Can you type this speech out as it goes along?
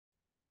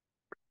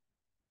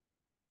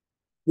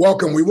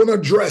Welcome. We want to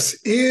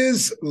address,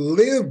 is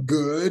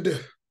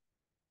LiveGood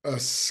a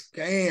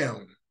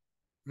scam?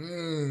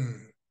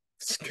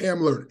 Scam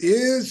alert.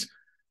 Is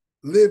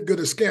LiveGood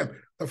a scam?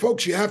 Now,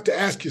 folks, you have to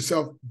ask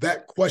yourself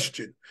that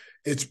question.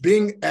 It's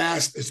being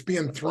asked, it's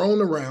being thrown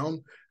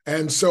around.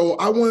 And so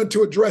I wanted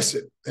to address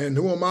it. And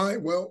who am I?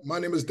 Well, my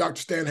name is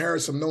Dr. Stan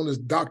Harris. I'm known as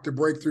Dr.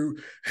 Breakthrough.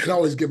 And I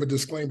always give a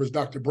disclaimer as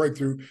Dr.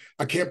 Breakthrough.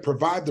 I can't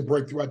provide the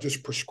breakthrough. I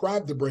just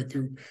prescribe the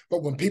breakthrough.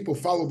 But when people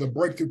follow the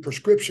breakthrough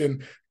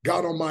prescription,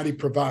 God Almighty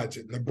provides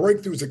it. And the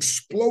breakthrough is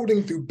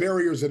exploding through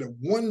barriers that at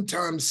one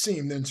time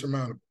seemed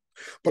insurmountable.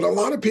 But a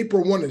lot of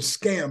people want to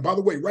scam. By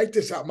the way, write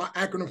this out. My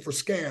acronym for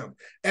scam,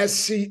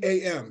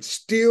 SCAM,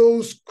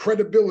 steals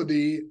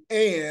credibility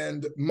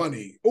and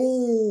money.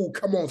 Oh,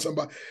 come on,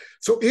 somebody.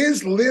 So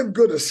is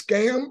LiveGood a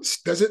scam?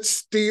 Does it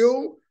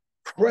steal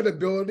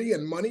credibility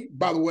and money?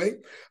 By the way,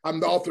 I'm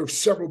the author of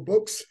several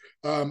books.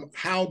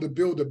 How to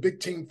build a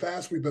big team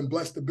fast. We've been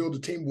blessed to build a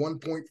team,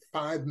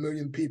 1.5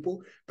 million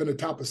people, been the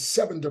top of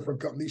 7 different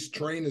companies,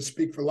 train and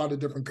speak for a lot of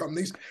different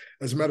companies.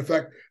 As a matter of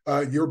fact,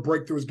 your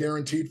breakthrough is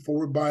guaranteed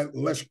forward by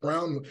Les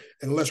Brown.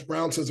 And Les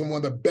Brown says I'm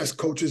one of the best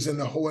coaches in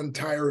the whole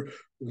entire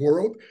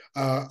world.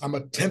 I'm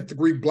a 10th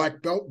degree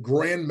black belt,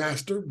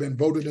 grandmaster, been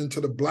voted into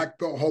the Black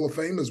Belt Hall of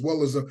Fame, as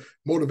well as a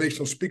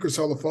Motivational Speakers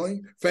Hall of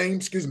Fame,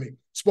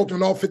 spoken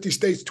in all 50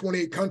 states,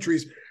 28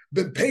 countries,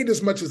 been paid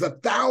as much as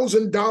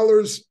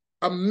 $1,000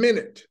 a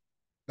minute,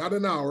 not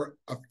an hour,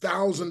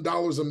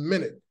 $1,000 a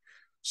minute.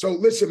 So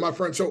listen, my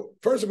friend. So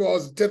first of all,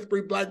 as a 10th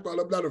degree black belt,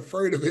 I'm not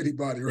afraid of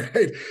anybody,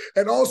 right?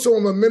 And also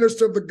I'm a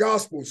minister of the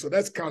gospel. So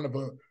that's kind of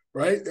a,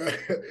 right?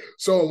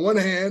 So on one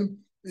hand,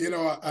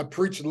 I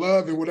preach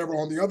love and whatever.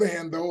 On the other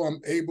hand, though, I'm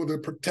able to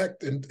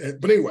protect.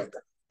 But anyway,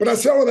 but I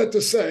say all that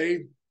to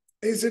say,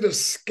 is it a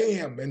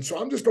scam? And so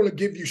I'm just going to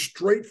give you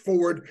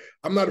straightforward.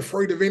 I'm not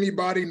afraid of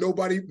anybody,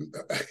 nobody.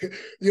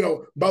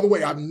 By the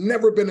way, I've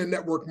never been a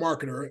network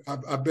marketer.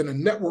 I've been a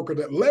networker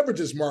that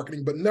leverages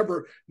marketing, but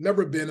never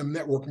been a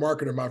network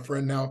marketer, my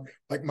friend. Now,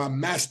 like my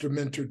master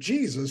mentor,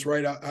 Jesus,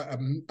 right?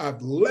 I've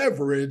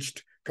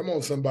leveraged, come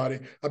on, somebody.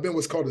 I've been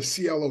what's called a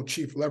CLO,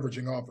 Chief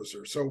Leveraging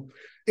Officer. So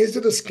is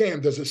it a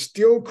scam? Does it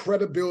steal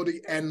credibility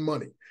and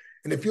money?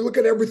 And if you look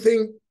at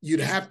everything,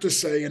 you'd have to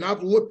say, and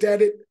I've looked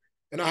at it,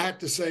 and I had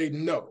to say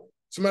no.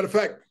 As a matter of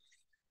fact,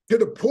 to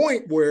the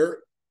point where,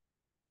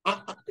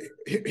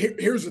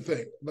 here's the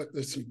thing.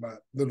 Let's see my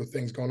little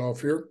things going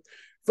off here.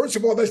 First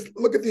of all, let's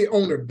look at the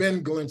owner,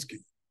 Ben Galinsky.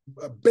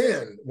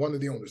 Ben, one of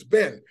the owners.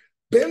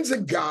 Ben's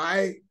a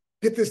guy,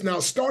 get this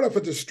now, started off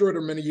a distributor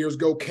many years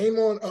ago, came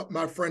on up,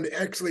 my friend,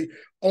 actually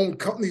owned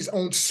companies,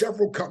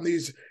 several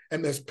companies,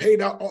 and has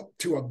paid out up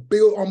to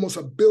almost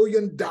 $1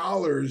 billion.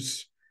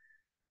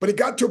 But he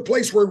got to a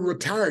place where he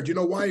retired. You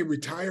know why he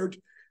retired?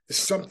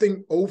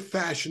 Something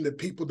old-fashioned that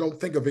people don't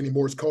think of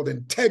anymore. It's called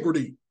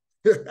integrity.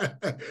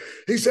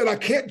 He said, I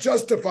can't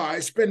justify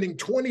spending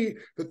 $20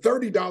 to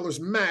 $30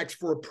 max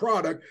for a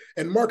product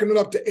and marking it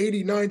up to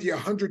 $80, $90,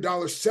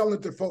 $100, selling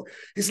it to folks.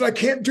 He said, I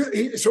can't do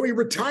it. So he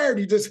retired.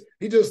 He just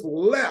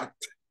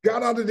left,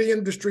 got out of the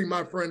industry,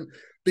 my friend,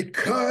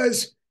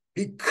 because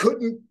he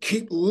couldn't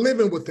keep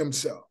living with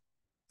himself.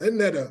 Isn't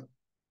that a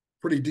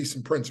pretty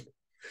decent principle?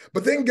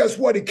 But then guess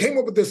what? He came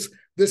up with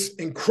this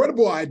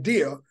incredible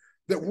idea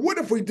that what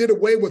if we did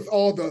away with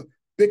all the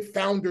big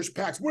founders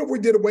packs? What if we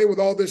did away with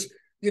all this,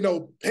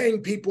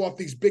 paying people off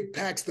these big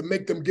packs to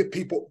make them get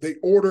people, they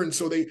order and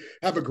so they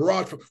have a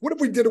garage. What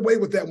if we did away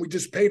with that and we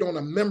just paid on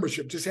a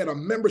membership, just had a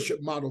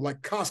membership model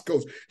like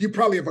Costco's? You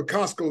probably have a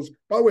Costco's.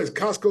 By the way, is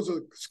Costco's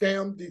a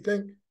scam, do you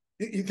think?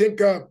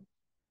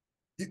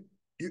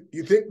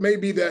 You think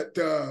maybe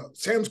that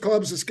Sam's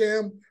Club's a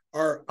scam?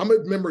 Or I'm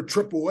a member of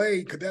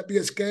AAA. Could that be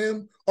a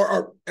scam?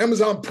 Or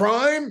Amazon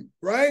Prime,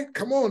 right?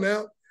 Come on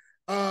now.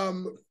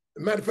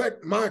 Matter of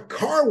fact, my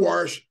car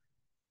wash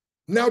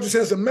now just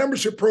has a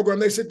membership program.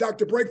 They said,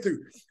 Dr. Breakthrough,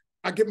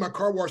 I get my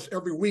car washed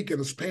every week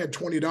and it's paying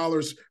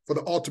 $20 for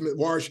the ultimate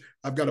wash.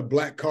 I've got a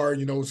black car,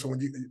 so when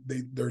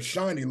they're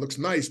shiny, it looks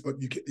nice, but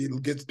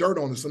it gets dirt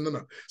on it. So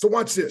no. So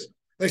watch this.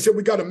 They said,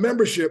 we got a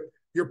membership.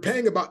 You're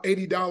paying about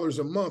 $80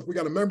 a month. We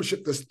got a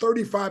membership that's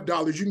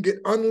 $35. You can get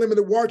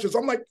unlimited washes.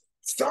 I'm like,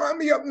 sign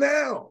me up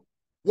now.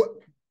 What?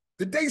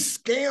 Did they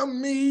scam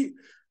me?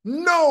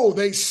 No,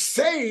 they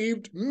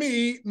saved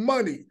me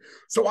money.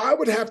 So I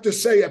would have to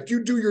say, if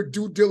you do your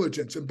due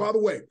diligence, and by the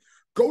way,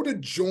 go to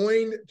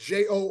join,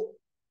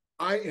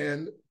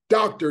 JOIN,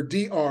 Dr.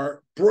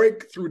 DR,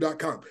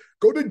 breakthrough.com.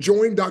 Go to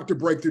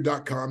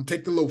joindrbreakthrough.com,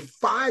 take the little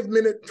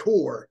 5-minute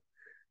tour.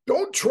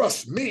 Don't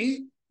trust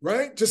me,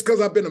 right? Just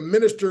because I've been a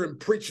minister and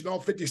preached in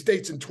all 50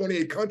 states and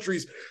 28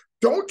 countries.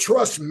 Don't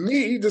trust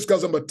me just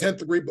because I'm a 10th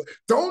degree.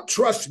 Don't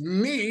trust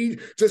me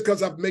just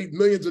because I've made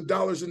millions of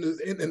dollars in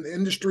the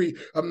industry.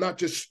 I'm not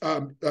just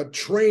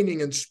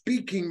training and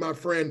speaking, my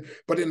friend,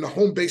 but in the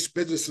home-based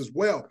business as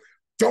well.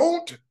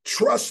 Don't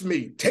trust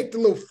me. Take the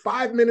little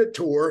 5-minute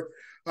tour,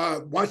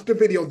 watch the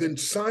video, then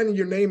sign in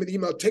your name and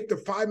email. Take the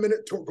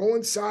 5-minute tour, go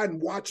inside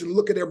and watch and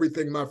look at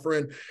everything, my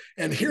friend.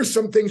 And here's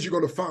some things you're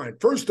going to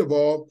find. First of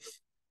all,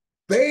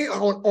 They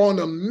are on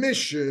a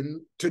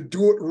mission to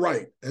do it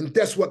right. And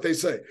that's what they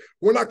say.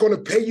 We're not going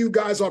to pay you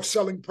guys off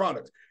selling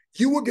products.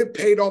 You will get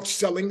paid off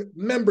selling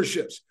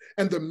memberships.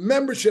 And the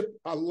membership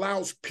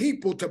allows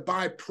people to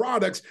buy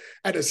products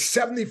at a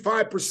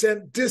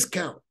 75%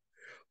 discount.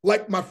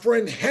 Like my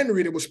friend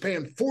Henry that was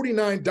paying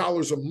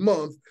 $49 a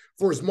month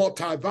for his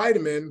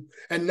multivitamin,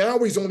 and now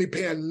he's only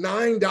paying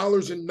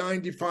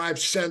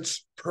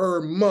 $9.95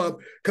 per month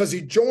because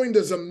he joined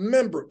as a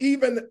member.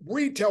 Even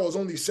retail is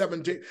only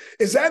 $17.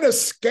 Is that a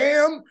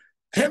scam?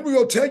 Henry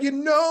will tell you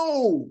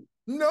no.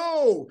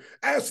 No.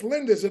 Ask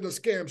Linda, is it a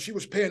scam? She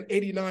was paying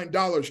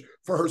 $89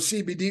 for her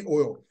CBD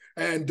oil.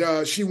 And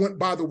she went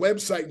by the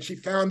website and she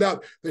found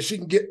out that she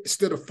can get,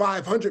 instead of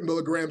 500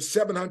 milligrams,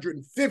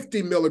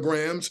 750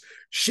 milligrams.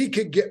 She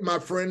could get, my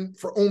friend,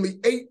 for only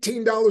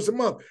 $18 a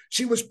month.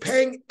 She was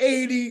paying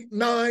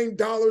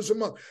 $89 a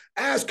month.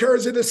 Ask her,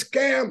 is it a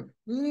scam?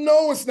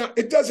 No, it's not.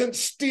 It doesn't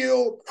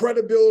steal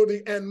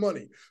credibility and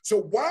money. So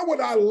why would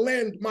I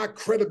lend my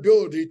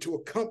credibility to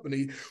a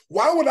company?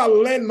 Why would I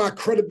lend my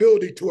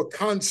credibility to a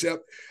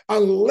concept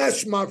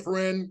unless, my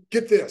friend,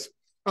 get this,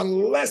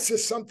 unless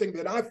it's something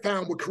that I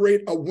found would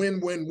create a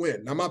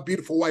win-win-win. Now, my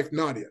beautiful wife,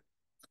 Nadia,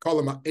 I call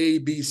her my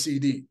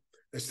ABCD.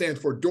 It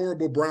stands for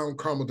Adorable Brown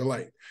Caramel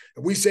Delight.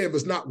 And we say if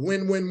it's not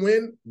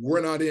win-win-win,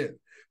 we're not in.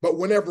 But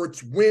whenever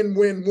it's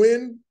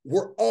win-win-win,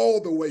 we're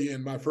all the way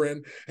in, my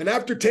friend. And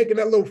after taking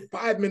that little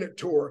 5-minute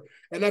tour,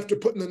 and after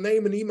putting the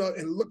name and email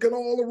and looking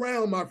all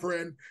around, my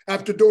friend,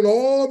 after doing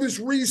all this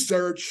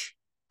research,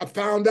 I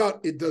found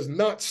out it does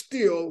not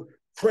steal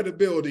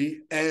credibility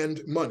and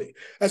money.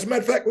 As a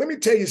matter of fact, let me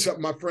tell you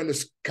something, my friend,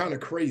 is kind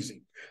of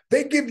crazy.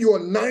 They give you a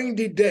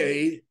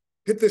 90-day,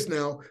 get this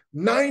now,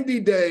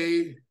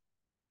 90-day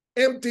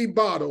empty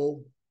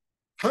bottle,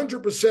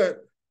 100%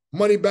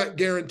 money back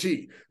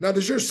guarantee. Now,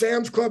 does your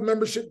Sam's Club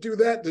membership do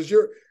that?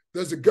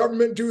 Does the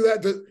government do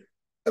that?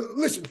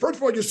 Listen, first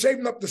of all, you're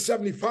saving up to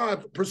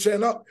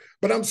 75% up,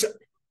 but I'm saying,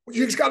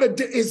 you just got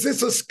to, is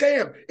this a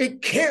scam?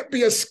 It can't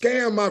be a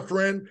scam, my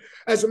friend.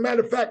 As a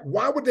matter of fact,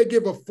 why would they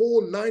give a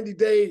full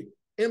 90-day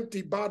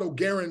empty bottle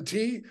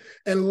guarantee?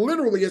 And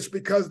literally, it's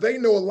because they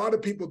know a lot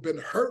of people have been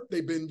hurt,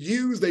 they've been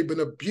used, they've been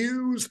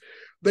abused,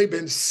 they've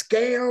been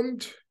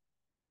scammed.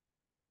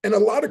 And a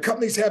lot of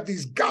companies have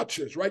these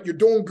gotchas, right? You're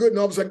doing good, and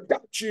all of a sudden,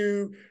 got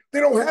you. They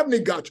don't have any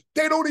gotcha.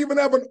 They don't even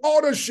have an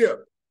auto ship.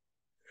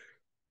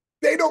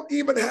 They don't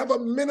even have a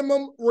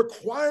minimum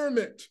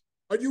requirement.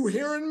 Are you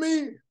hearing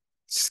me?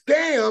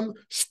 Scam,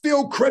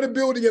 steal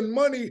credibility and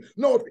money.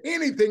 No, if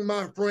anything,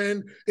 my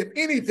friend, if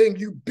anything,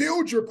 you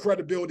build your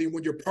credibility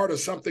when you're part of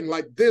something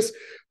like this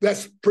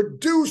that's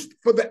produced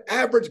for the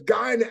average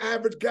guy and the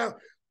average gal.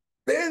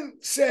 Ben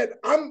said,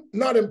 I'm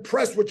not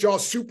impressed with y'all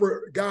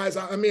super guys.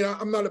 I mean,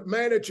 I'm not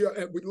mad at you.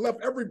 We love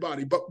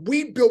everybody, but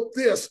we built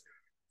this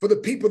for the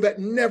people that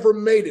never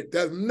made it,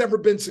 that have never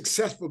been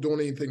successful doing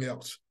anything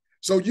else.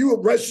 So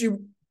you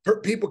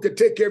people could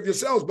take care of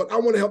yourselves, but I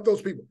want to help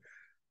those people.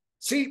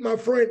 See, my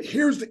friend,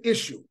 here's the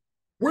issue.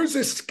 Where's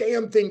this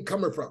scam thing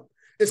coming from?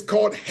 It's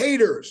called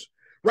haters.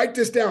 Write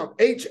this down,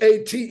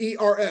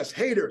 Haters,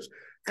 haters.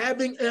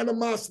 Having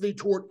animosity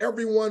toward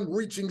everyone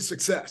reaching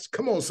success.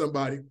 Come on,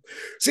 somebody.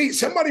 See,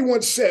 somebody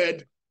once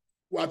said,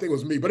 well, I think it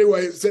was me, but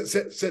anyway,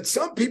 said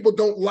some people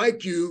don't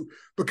like you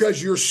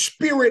because your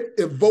spirit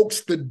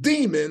evokes the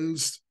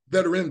demons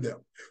that are in them.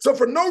 So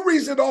for no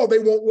reason at all, they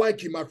won't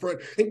like you, my friend.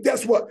 And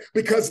guess what?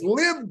 Because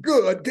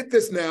LiveGood, get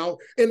this now,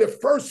 in the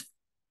first,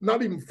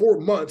 not even 4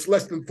 months,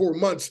 less than 4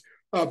 months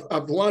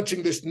of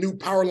launching this new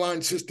power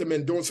line system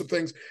and doing some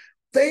things,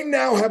 they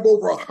now have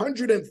over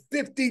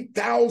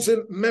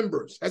 150,000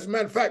 members. As a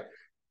matter of fact,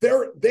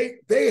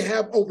 they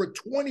have over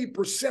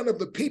 20% of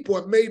the people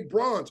have made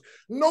bronze.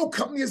 No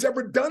company has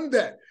ever done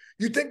that.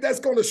 You think that's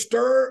going to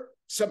stir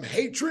some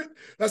hatred?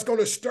 That's going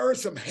to stir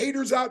some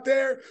haters out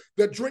there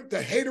that drink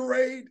the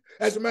haterade?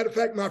 As a matter of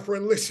fact, my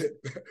friend, listen,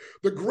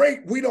 the great,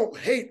 we don't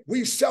hate,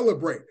 we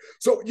celebrate.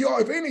 So y'all,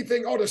 if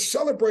anything, ought to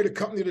celebrate a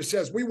company that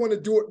says we want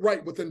to do it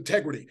right with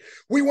integrity.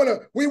 We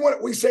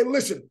say,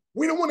 listen,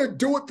 we don't want to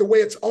do it the way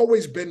it's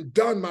always been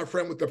done, my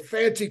friend, with the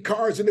fancy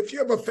cars. And if you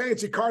have a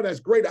fancy car, that's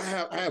great. I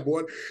have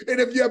one. And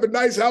if you have a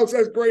nice house,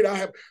 that's great. I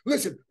have.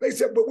 Listen, they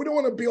said, but we don't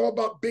want to be all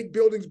about big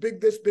buildings,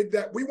 big this, big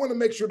that. We want to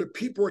make sure the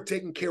people are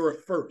taken care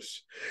of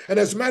first. And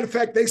as a matter of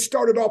fact, they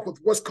started off with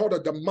what's called a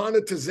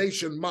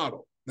demonetization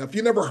model. Now, if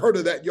you never heard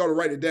of that, you ought to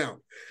write it down.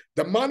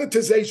 The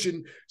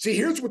monetization, see,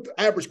 here's what the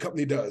average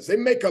company does. They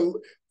make a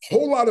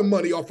whole lot of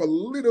money off a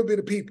little bit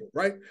of people,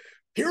 right?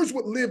 Here's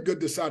what LiveGood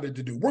decided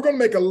to do. We're going to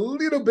make a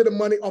little bit of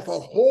money off a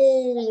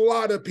whole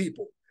lot of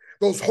people.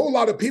 Those whole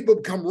lot of people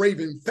become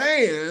raving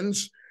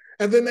fans,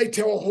 and then they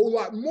tell a whole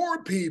lot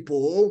more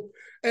people,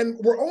 and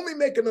we're only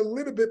making a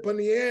little bit, but in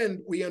the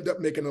end, we end up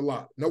making a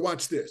lot. Now,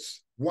 watch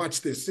this.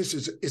 Watch this.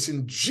 It's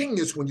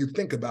ingenious when you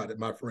think about it,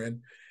 my friend.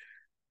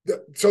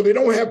 So they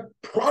don't have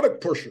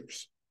product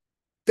pushers.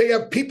 They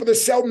have people that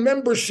sell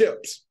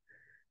memberships.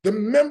 The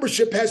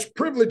membership has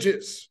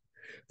privileges.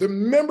 The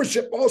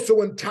membership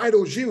also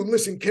entitles you,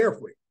 listen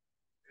carefully.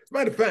 As a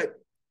matter of fact,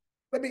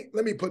 let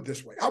me put it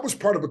this way. I was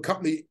part of a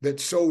company that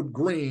sold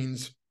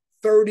greens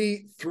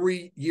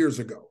 33 years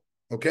ago.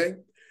 Okay.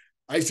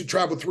 I used to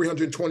travel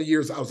 320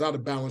 years. I was out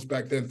of balance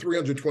back then.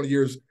 320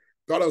 years.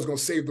 Thought I was going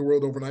to save the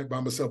world overnight by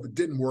myself. It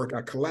didn't work.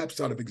 I collapsed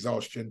out of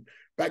exhaustion.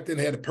 Back then,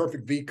 I had a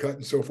perfect V cut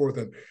and so forth.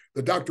 And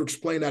the doctor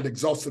explained I'd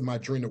exhausted my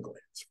adrenal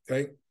glands.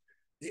 Okay.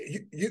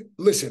 You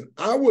listen,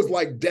 I was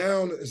like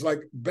down, it's like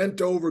bent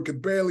over,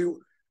 could barely.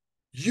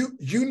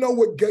 You know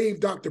what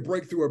gave Dr.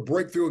 Breakthrough a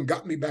breakthrough and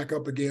got me back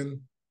up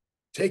again?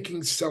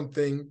 Taking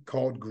something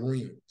called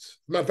greens.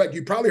 Matter of fact,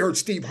 you probably heard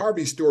Steve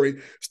Harvey's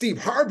story.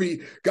 Steve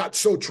Harvey got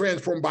so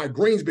transformed by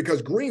greens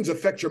because greens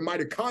affect your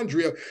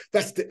mitochondria.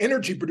 That's the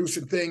energy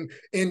producing thing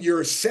in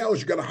your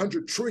cells. You got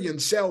 100 trillion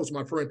cells,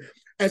 my friend.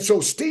 And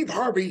so Steve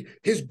Harvey,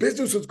 his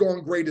business was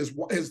going great. His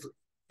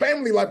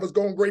family life was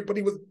going great, but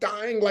he was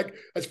dying, like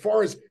as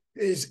far as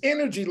his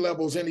energy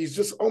levels. And he's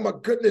just, oh my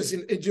goodness,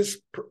 and just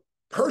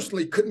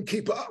personally couldn't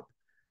keep up.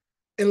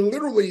 And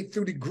literally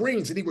through the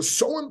greens, and he was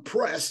so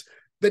impressed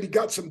that he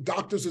got some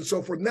doctors and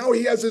so forth. Now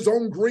he has his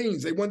own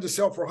greens. They wanted to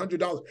sell for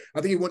 $100.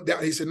 I think he went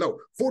down. He said, no,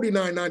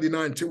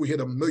 $49.99 until we hit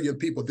 1 million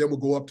people. Then we'll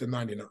go up to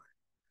 99.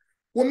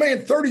 Well,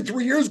 man,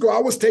 33 years ago,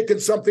 I was taking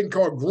something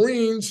called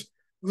greens.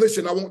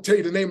 Listen, I won't tell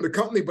you the name of the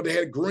company, but they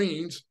had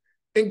greens.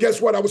 And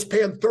guess what? I was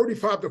paying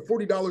 $35 to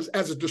 $40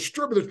 as a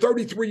distributor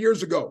 33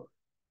 years ago.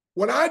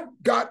 When I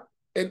got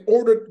and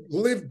ordered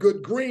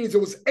LiveGood greens,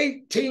 it was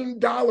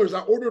 $18. I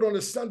ordered on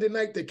a Sunday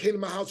night. They came to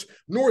my house,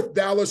 North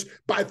Dallas,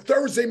 by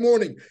Thursday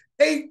morning.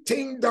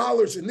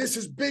 $18. And this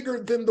is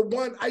bigger than the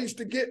one I used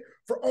to get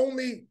for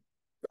only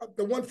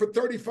the one for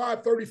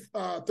 $35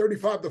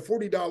 to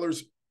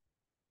 $40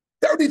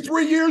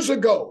 33 years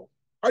ago.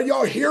 Are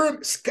y'all hearing?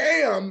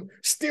 Scam,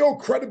 steal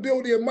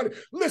credibility and money.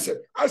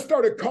 Listen, I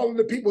started calling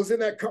the people who's in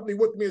that company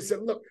with me and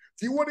said, look,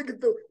 if you want to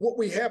get what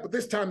we have, but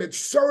this time it's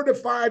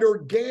certified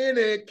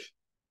organic.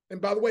 And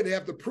by the way, they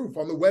have the proof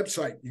on the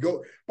website. You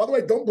go, by the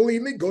way, don't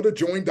believe me, go to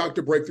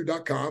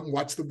joindrbreakthrough.com,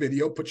 watch the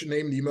video, put your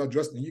name and email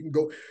address, and you can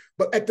go.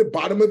 But at the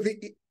bottom of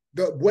the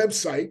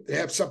website, they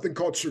have something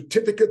called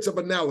certificates of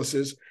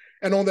analysis.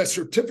 And on that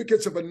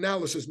certificates of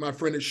analysis, my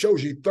friend, it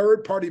shows you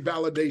third-party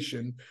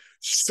validation,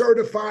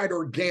 certified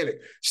organic.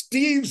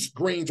 Steve's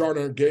greens aren't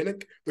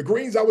organic. The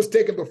greens I was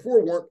taking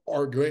before weren't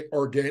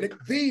organic.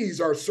 These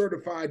are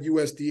certified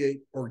USDA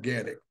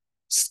organic.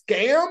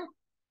 Scam?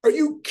 Are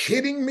you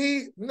kidding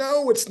me?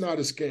 No, it's not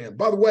a scam.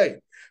 By the way,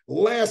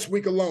 last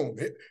week alone,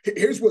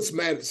 here's what's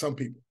mad at some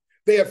people.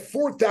 They have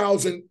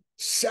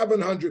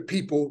 4,700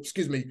 people,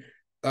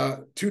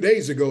 2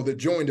 days ago that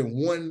joined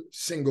in one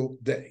single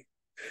day.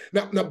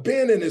 Now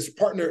Ben and his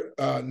partner,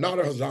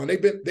 Nader Hazan,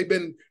 they've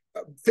been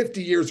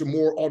 50 years or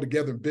more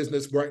altogether in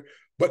business, right?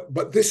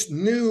 But this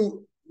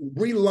new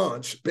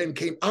relaunch, Ben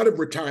came out of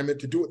retirement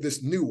to do it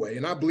this new way.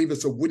 And I believe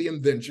it's a witty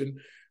invention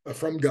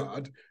from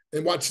God.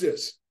 And watch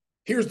this.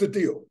 Here's the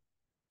deal.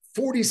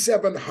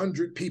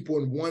 4,700 people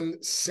in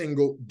one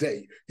single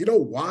day. You know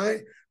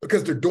why?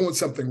 Because they're doing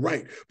something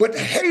right. But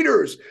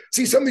haters,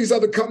 see some of these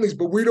other companies,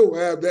 but we don't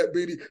have that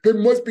many. They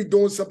must be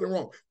doing something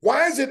wrong.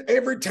 Why is it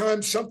every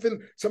time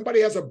somebody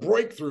has a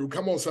breakthrough,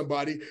 come on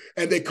somebody,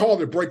 and they call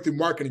it a breakthrough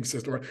marketing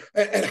system, right?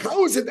 And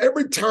how is it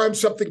every time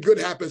something good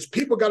happens,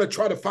 people got to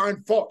try to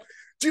find fault?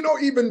 Do you know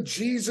even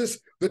Jesus,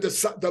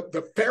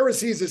 the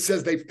Pharisees, it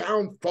says they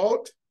found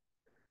fault?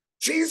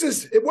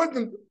 Jesus,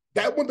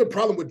 that wasn't the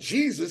problem with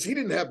Jesus. He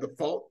didn't have the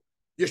fault.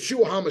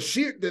 Yeshua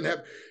HaMashiach didn't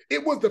have.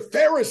 It was the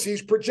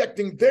Pharisees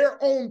projecting their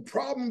own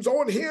problems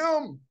on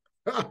him.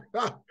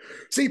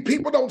 See,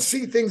 people don't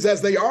see things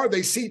as they are.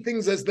 They see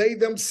things as they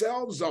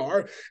themselves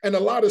are. And a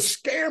lot of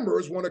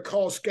scammers want to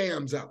call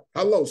scams out.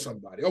 Hello,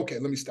 somebody. Okay,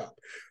 let me stop.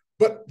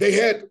 But they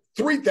had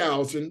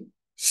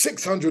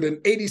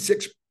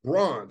 3,686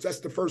 bronze.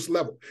 That's the first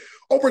level.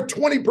 Over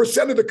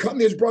 20% of the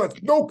company is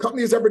bronze. No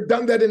company has ever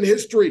done that in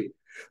history.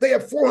 They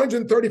have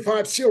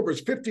 435 silvers,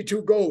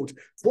 52 golds,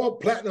 12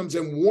 platinums,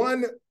 and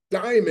 1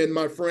 diamond,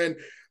 my friend.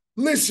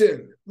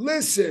 Listen,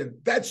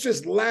 that's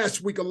just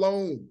last week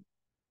alone.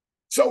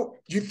 So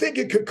you think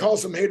it could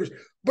cause some haters.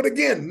 But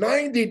again,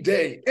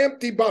 90-day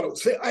empty bottle.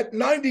 Say at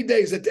 90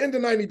 days, at the end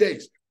of 90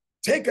 days,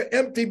 take an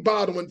empty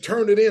bottle and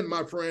turn it in,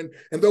 my friend,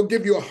 and they'll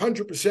give you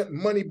 100%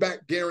 money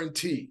back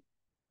guarantee.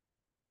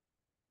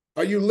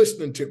 Are you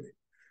listening to me?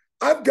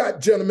 I've got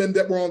gentlemen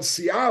that were on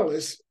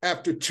Cialis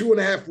after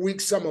 2.5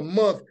 weeks, some a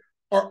month,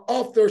 are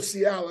off their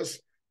Cialis,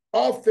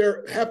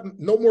 have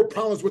no more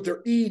problems with their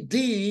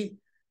ED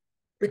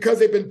because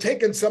they've been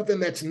taking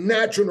something that's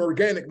natural and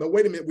organic. Now,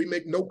 wait a minute, we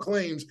make no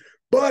claims.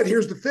 But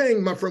here's the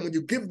thing, my friend, when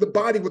you give the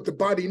body what the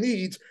body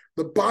needs,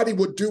 the body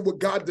will do what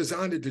God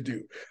designed it to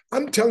do.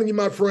 I'm telling you,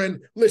 my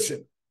friend,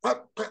 listen,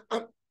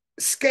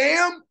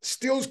 scam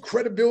steals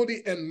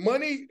credibility and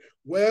money.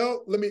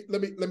 Well, let me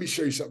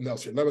show you something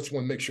else here. I just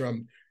want to make sure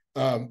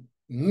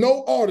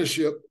no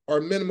authorship or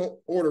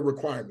minimal order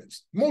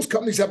requirements. Most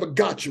companies have a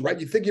gotcha, right?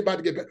 You think you're about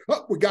to get back.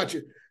 Oh, we got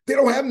you. They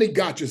don't have any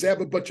gotchas. They have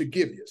a bunch of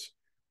give yous.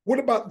 What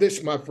about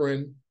this, my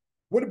friend?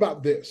 What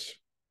about this?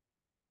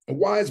 A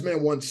wise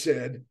man once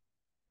said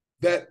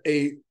that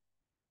a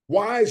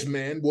wise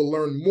man will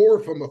learn more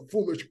from a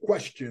foolish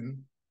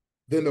question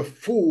than a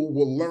fool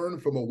will learn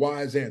from a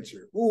wise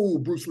answer. Ooh,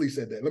 Bruce Lee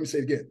said that. Let me say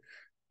it again.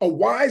 A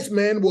wise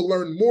man will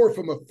learn more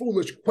from a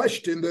foolish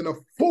question than a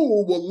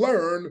fool will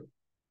learn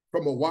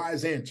from a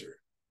wise answer.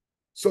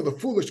 So the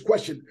foolish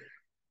question,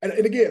 and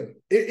again,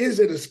 is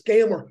it a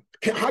scam, or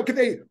how can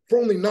they, for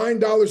only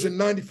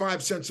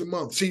 $9.95 a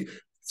month? See,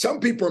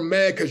 some people are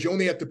mad because you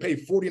only have to pay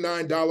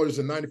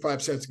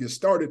 $49.95 to get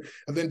started,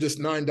 and then just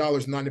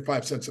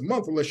 $9.95 a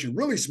month. Unless you're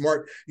really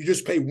smart, you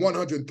just pay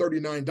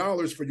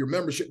 $139 for your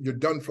membership. You're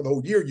done for the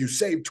whole year. You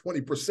save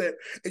 20%,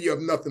 and you have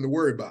nothing to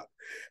worry about.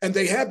 And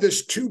they have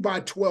this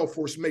 2x12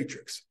 force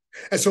matrix.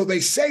 And so they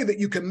say that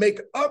you can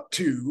make up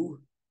to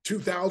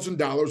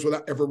 $2,000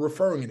 without ever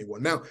referring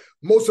anyone. Now,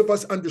 most of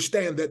us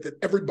understand that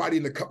everybody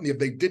in the company, if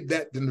they did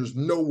that, then there's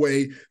no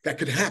way that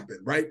could happen,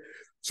 right?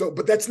 So,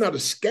 but that's not a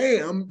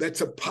scam.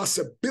 That's a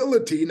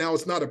possibility. Now,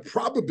 it's not a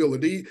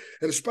probability,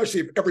 and especially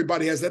if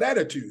everybody has that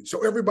attitude.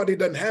 So everybody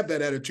doesn't have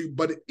that attitude,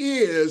 but it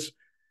is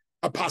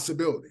a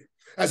possibility.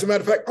 As a matter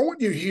of fact, I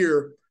want you to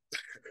hear,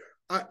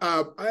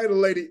 I had a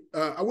lady,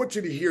 I want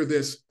you to hear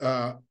this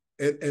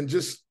and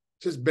just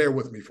bear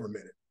with me for a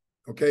minute,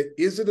 okay?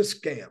 Is it a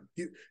scam?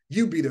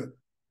 You be the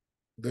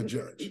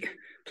judge.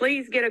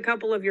 Please get a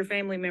couple of your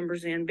family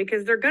members in,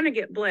 because they're going to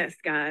get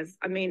blessed, guys.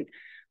 I mean,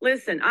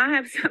 listen, I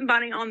have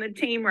somebody on the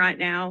team right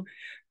now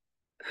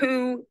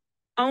who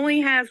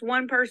only has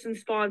one person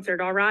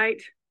sponsored, all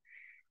right?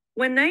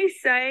 When they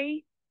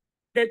say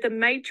that the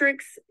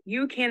matrix,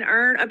 you can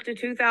earn up to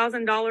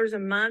 $2,000 a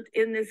month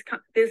in this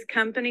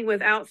company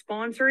without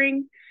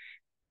sponsoring,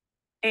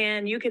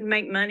 and you can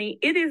make money,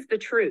 it is the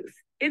truth.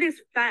 It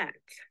is fact,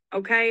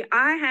 okay?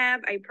 I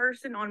have a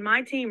person on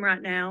my team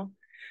right now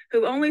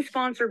who only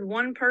sponsored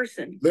one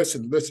person.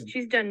 Listen.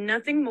 She's done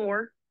nothing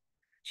more.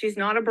 She's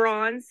not a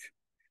bronze.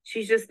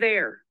 She's just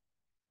there.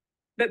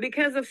 But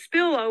because of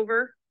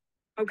spillover,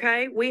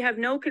 okay, we have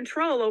no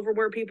control over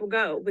where people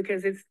go,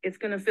 because it's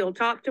going to fill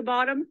top to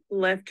bottom,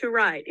 left to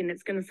right, and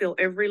it's going to fill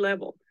every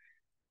level.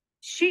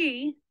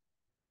 She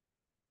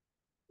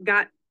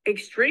got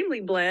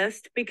extremely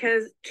blessed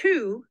because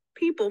 2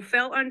 people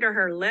fell under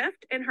her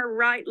left and her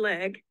right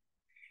leg.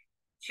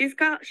 She's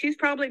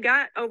probably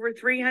got over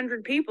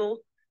 300 people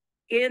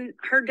in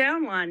her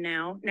downline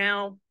now.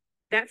 Now,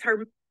 that's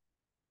her.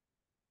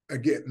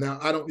 Again, now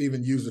I don't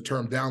even use the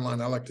term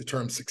downline. I like the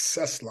term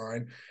success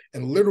line.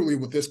 And literally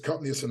with this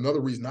company, it's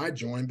another reason I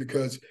joined,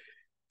 because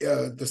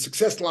the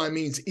success line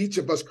means each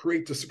of us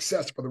create the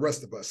success for the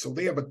rest of us. So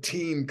they have a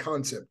team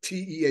concept,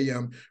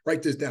 TEAM.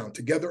 Write this down.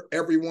 Together,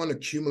 everyone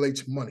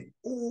accumulates money.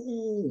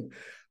 Ooh,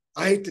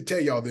 I hate to tell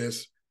y'all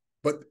this,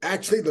 but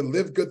actually the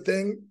Live Good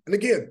thing, and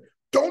again,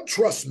 don't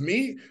trust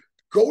me.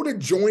 Go to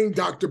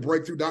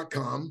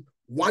joindrbreakthrough.com,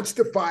 watch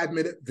the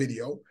 5-minute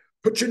video,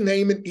 put your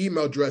name and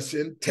email address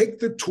in, take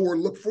the tour,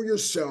 look for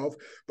yourself.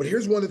 But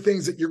here's one of the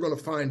things that you're going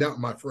to find out,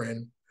 my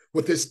friend.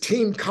 With this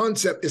team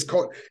concept,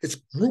 it's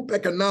group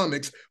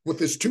economics. With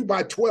this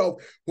 2x12,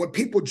 when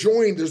people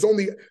join, I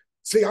only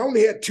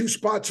had 2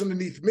 spots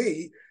underneath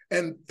me,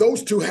 and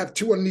those 2 have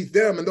 2 underneath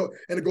them, and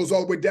it goes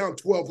all the way down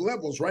 12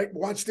 levels, right?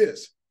 Watch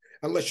this.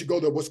 Unless you go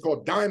to what's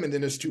called diamond,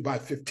 and it's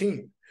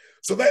 2x15.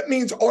 So that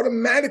means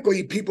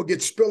automatically people get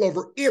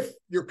spillover if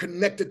you're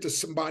connected to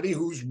somebody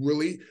who's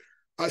really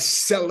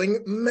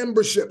selling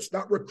memberships,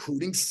 not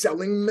recruiting,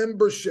 selling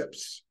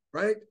memberships,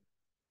 right?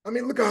 I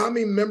mean, look at how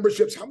many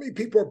memberships, how many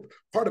people are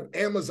part of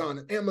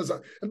Amazon. And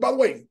by the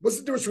way, what's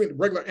the difference between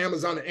regular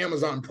Amazon and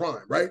Amazon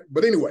Prime, right?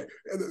 But anyway,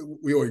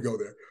 we always go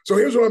there. So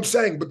here's what I'm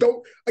saying. But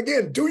do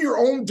your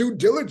own due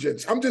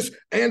diligence. I'm just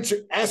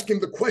asking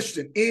the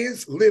question,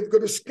 is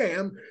LiveGood a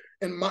scam?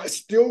 And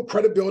still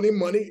credibility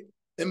money,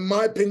 in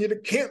my opinion,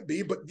 it can't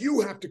be, but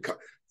you have to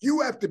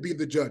be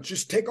the judge.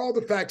 Just take all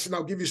the facts and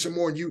I'll give you some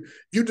more, and you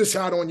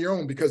decide on your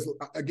own, because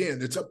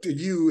again, it's up to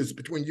you. It's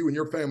between you and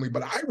your family,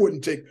 but I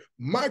wouldn't take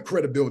my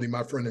credibility,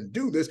 my friend, and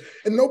do this.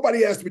 And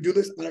nobody asked me to do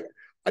this. I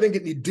didn't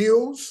get any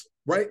deals,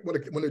 right?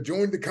 When I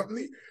joined the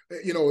company,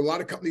 a lot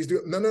of companies do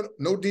it.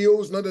 No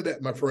deals, none of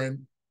that, my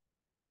friend.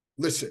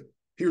 Listen,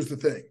 here's the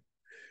thing.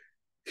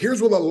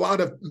 Here's what a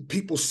lot of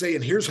people say,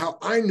 and here's how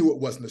I knew it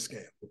wasn't a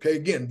scam. Okay,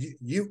 again,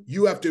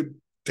 you have to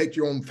take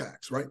your own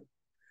facts, right?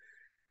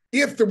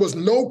 If there was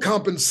no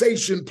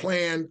compensation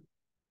plan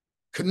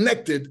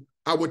connected,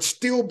 I would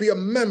still be a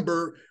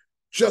member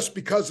just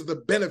because of the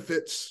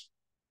benefits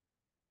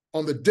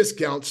on the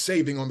discount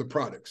saving on the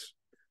products.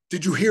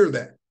 Did you hear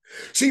that?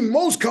 See,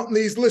 most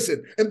companies,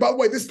 listen, and by the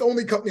way, this is the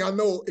only company I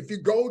know. If you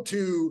go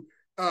to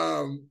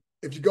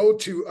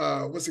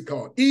what's it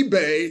called?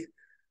 eBay,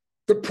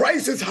 the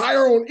price is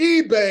higher on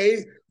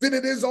eBay than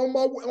it is on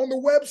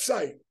the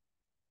website.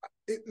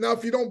 Now,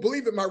 if you don't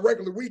believe it, my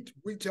regular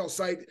retail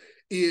site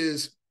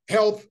is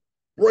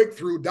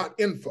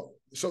healthbreakthrough.info.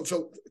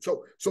 So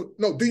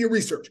no, do your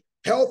research.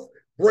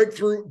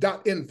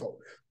 Healthbreakthrough.info.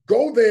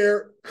 Go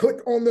there,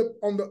 click on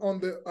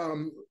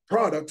the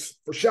products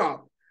for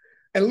shop,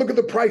 and look at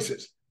the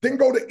prices. Then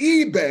go to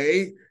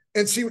eBay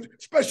and see,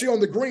 especially on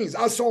the greens.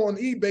 I saw on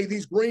eBay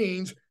these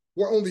greens,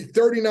 were only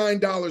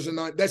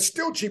 $39.09. That's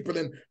still cheaper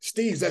than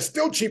Steve's. That's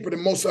still cheaper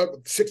than most of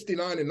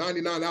 $69 and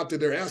 $99 out there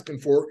they're asking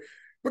for.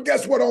 But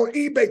guess what? On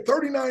eBay,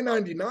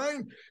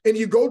 $39.99. And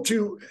you go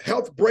to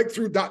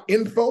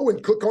healthbreakthrough.info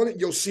and click on it.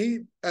 You'll see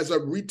as a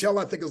retail,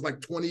 I think it's like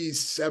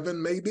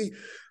 $27 maybe.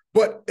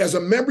 But as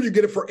a member, you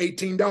get it for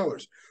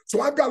 $18.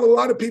 So I've got a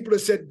lot of people that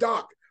said,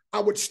 Doc, I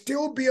would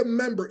still be a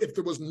member if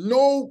there was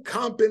no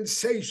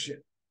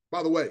compensation.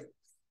 By the way,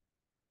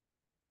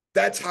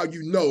 that's how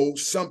you know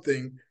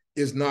something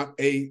is not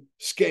a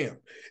scam.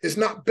 It's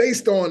not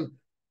based on,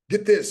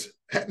 get this,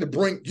 having to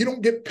bring, you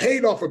don't get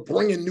paid off of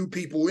bringing new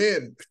people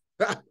in,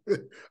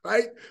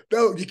 right?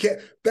 No, you can't,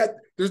 that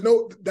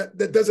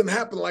doesn't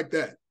happen like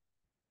that.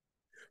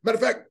 Matter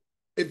of fact,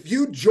 if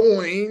you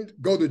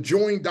go to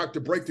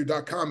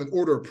joindrbreakthrough.com and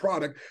order a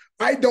product,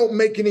 I don't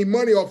make any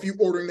money off you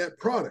ordering that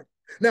product.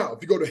 Now,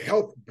 if you go to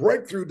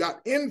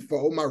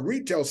healthbreakthrough.info, my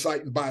retail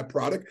site, and buy a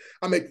product,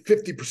 I make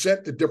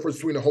 50% the difference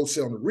between the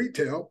wholesale and the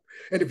retail.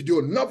 And if you do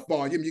enough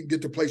volume, you can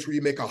get to a place where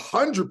you make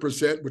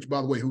 100%, which,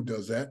 by the way, who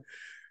does that?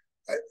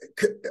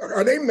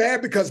 Are they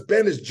mad because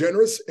Ben is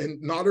generous and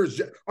Nader is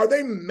generous? Are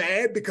they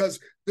mad because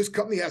this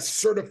company has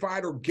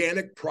certified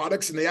organic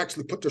products and they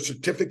actually put their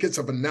certificates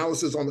of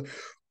analysis on the...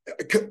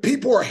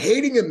 People are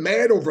hating and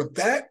mad over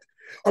that?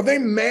 Are they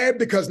mad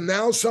because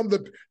now some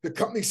of the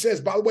company says,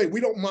 by the way, we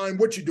don't mind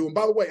what you do. And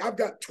by the way, I've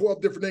got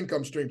 12 different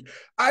income streams.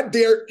 I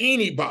dare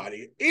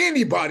anybody in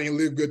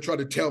Live Good try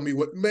to tell me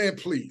what, man,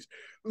 please.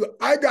 Look,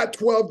 I got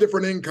 12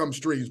 different income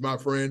streams, my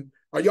friend.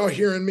 Are y'all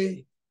hearing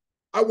me?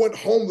 I went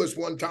homeless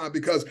one time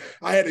because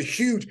I had a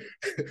huge,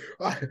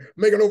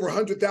 making over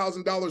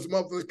 $100,000 a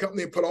month for this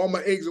company and put all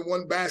my eggs in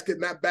one basket.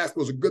 And that basket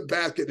was a good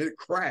basket and it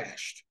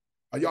crashed.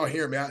 Are y'all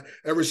hearing me?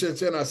 Ever since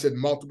then, I said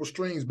multiple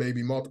streams,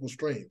 baby, multiple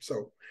streams.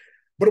 So,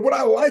 but what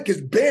I like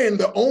is Ben,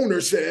 the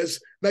owner, says,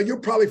 now you'll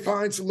probably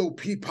find some little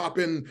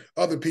pee-popping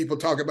other people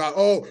talking about,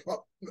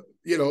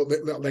 you know,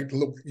 like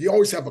you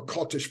always have a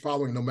cultish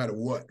following no matter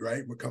what,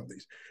 right, with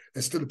companies.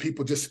 Instead of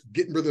people just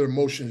getting rid of their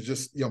emotions,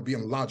 just, you know,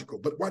 being logical.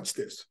 But watch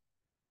this.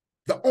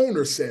 The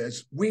owner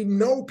says, we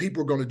know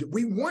people are going to do,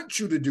 we want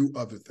you to do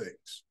other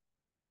things.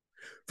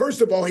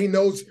 First of all, he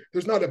knows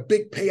there's not a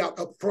big payout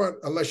up front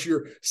unless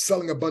you're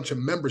selling a bunch of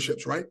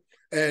memberships, right?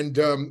 And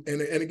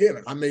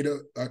again, I made a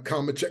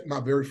comma check my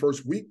very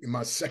first week, in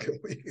my second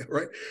week,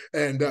 right?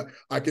 And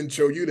I can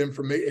show you the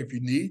information if you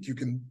need. You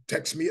can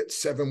text me at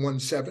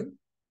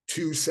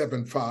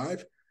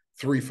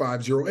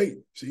 717-275-3508.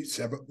 See,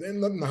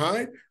 then let them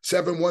hide.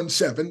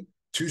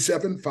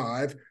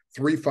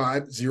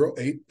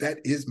 717-275-3508. That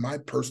is my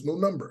personal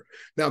number.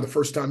 Now, the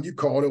first time you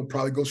call, it'll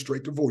probably go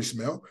straight to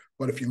voicemail.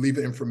 But if you leave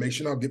the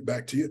information, I'll get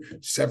back to you.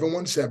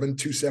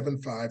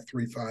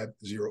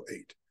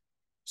 717-275-3508.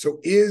 So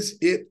is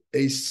it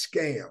a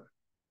scam?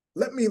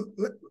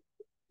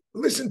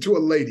 Listen to a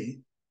lady,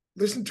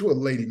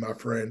 my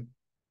friend,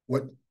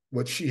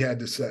 what she had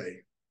to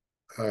say.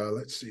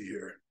 Let's see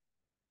here.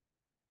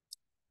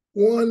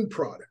 One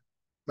product.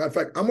 Matter of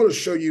fact, I'm going to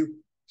show you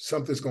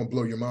something that's going to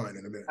blow your mind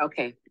in a minute.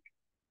 Okay.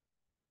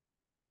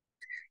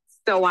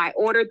 So I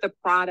ordered the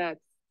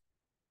products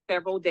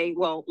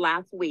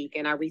last week,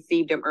 and I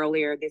received them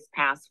earlier this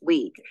past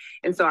week.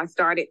 And so I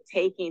started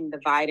taking the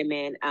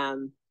vitamin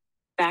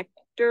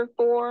Factor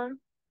 4,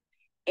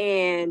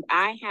 and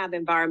I have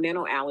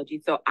environmental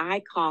allergies, so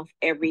I cough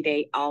every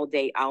day, all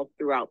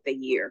throughout the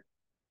year.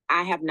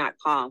 I have not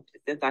coughed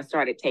since I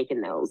started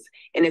taking those,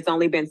 and it's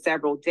only been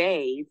several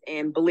days.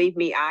 And believe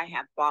me, I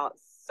have bought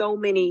so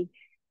many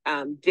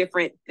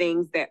different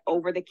things that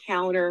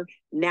over-the-counter,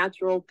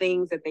 natural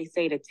things that they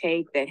say to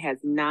take that has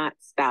not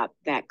stopped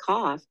that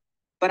cough,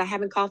 but I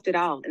haven't coughed at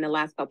all in the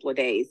last couple of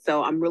days.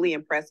 So I'm really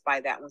impressed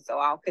by that one. So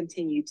I'll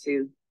continue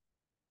to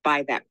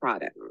buy that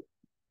product.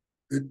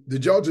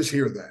 Did y'all just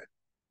hear that?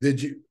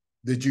 Did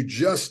you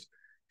just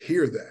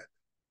hear that?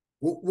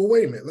 Well,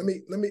 wait a minute. Let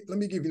me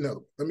give you another.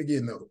 Let me give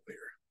you another one here.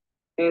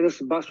 Hey, this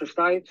is Buster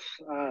Stipes.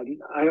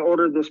 I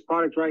ordered this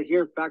product right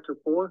here, Factor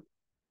 4.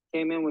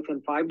 Came in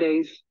within 5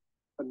 days.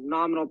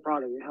 Phenomenal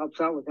product. It helps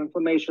out with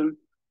inflammation.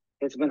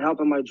 It's been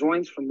helping my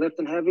joints from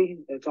lifting heavy.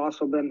 It's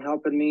also been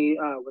helping me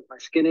with my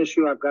skin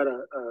issue. I've got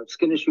a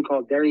skin issue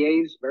called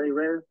Dariaze, very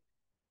rare,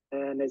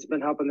 and it's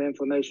been helping the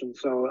inflammation.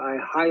 So I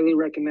highly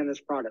recommend this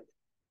product.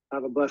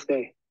 Have a blessed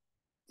day.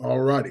 All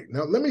righty.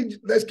 Now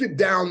let's get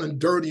down and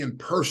dirty and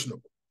personal,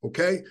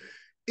 okay?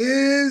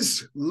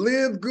 Is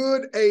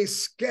LiveGood a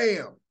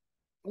scam?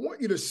 I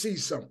want you to see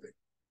something.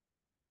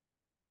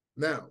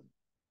 Now,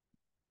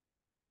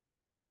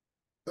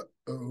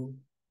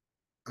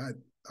 I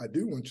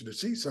do want you to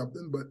see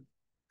something, but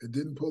it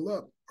didn't pull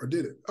up, or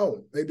did it?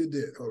 Oh, maybe it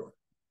did. Hold on.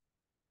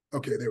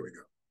 Okay, there we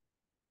go.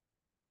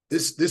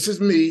 This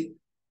is me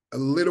a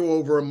little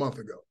over a month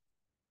ago.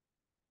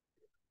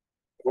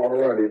 All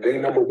righty, day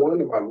number one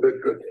of my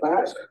LiveGood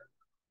fast,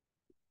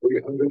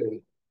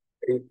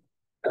 308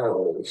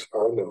 pounds. I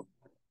know.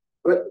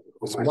 But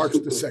it's March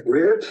the 2nd.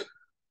 Reds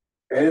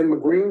and my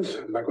greens,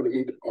 I'm not going to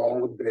eat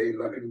all day,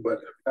 nothing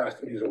but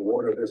pasties and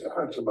water. There's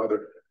some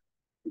other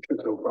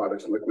nutritional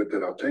products, liquid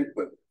that I'll take,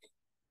 but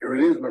here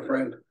it is, my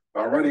friend.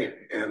 Alrighty,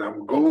 and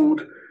I'm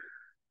gold,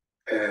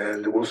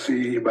 and we'll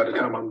see by the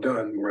time I'm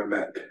done where I'm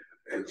at.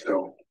 And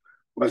so,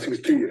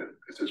 blessings to you.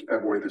 This is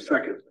February the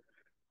 2nd.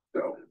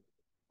 So,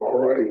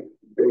 alrighty,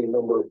 day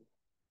number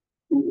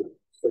 2,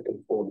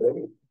 second full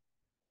day,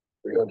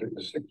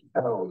 360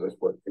 pounds. That's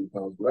what, 3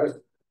 pounds less.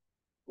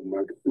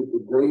 My super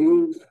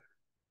greens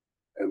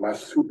and my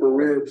super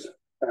reds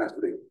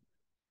fasting.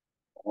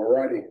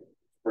 Alrighty,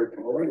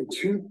 alrighty,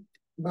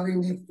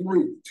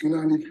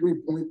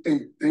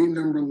 293.8, day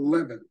number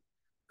 11.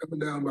 Coming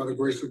down by the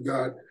grace of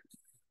God.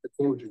 I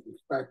told you,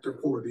 it's factor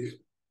 4. These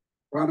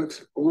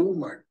products, oh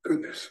my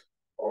goodness.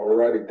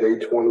 Alrighty, day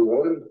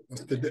 21.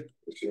 Let's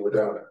see, we're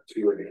down at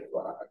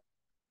 285.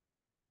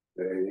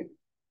 Day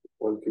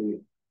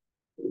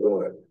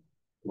 21.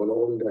 Went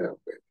on down,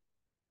 baby.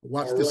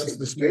 Watch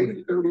this morning.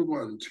 Day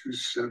 31,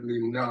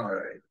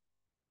 279.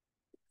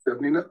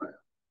 79.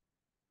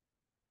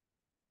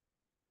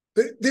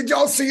 Did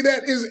y'all see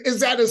that? Is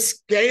that a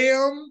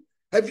scam?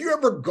 Have you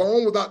ever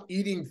gone without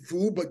eating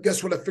food? But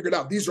guess what I figured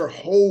out? These are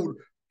whole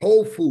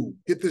food.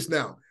 Get this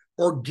now.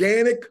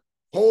 Organic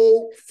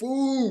whole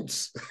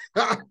foods.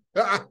 Are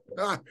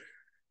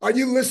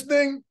you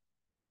listening?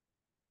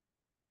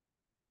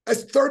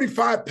 That's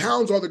 35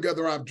 pounds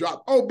altogether I've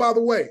dropped. Oh, by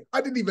the way, I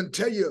didn't even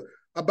tell you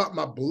about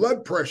my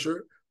blood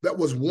pressure that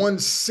was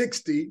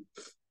 160.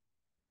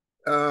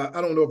 I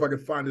don't know if I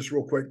can find this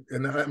real quick,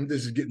 and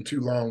this is getting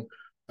too long.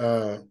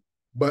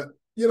 But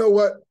you know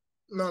what?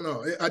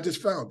 No, I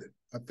just found it.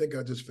 I think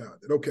I just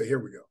found it. Okay, here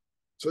we go.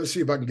 So let's see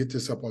if I can get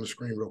this up on the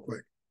screen real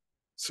quick.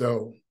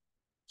 So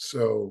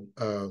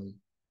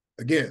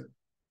again,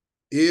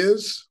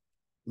 is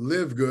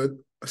LiveGood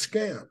a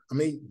scam? I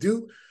mean,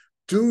 do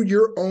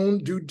your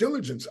own due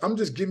diligence. I'm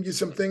just giving you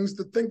some things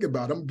to think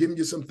about. I'm giving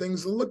you some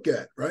things to look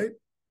at, right?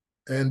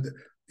 And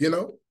you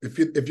know, if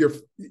you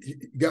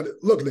got to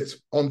look at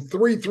this on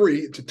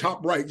 3-3 to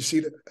top right, you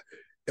see that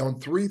on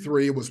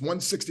 3-3 it was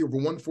 160 over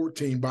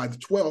 114. By the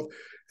 12th,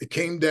 it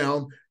came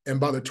down, and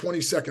by the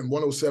 22nd,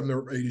 107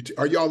 over 82.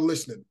 Are y'all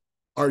listening?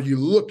 Are you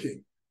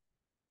looking?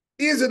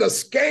 Is it a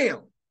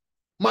scam?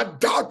 My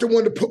doctor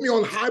wanted to put me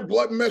on high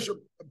blood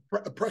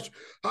pressure,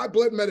 high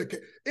blood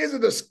medication. Is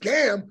it a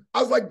scam?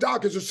 I was like,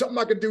 doc, is there something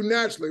I can do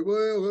naturally?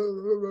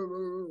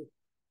 Well,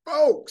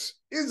 folks,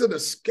 is it a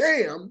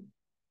scam?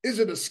 Is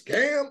it a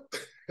scam?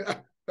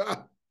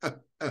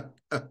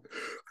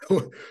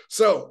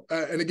 So,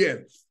 and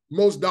again,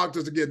 most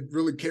doctors again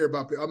really care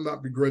about people. I'm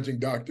not begrudging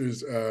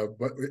doctors,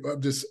 but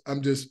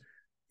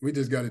we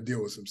just got to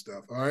deal with some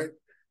stuff. All right.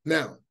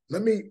 Now,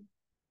 let me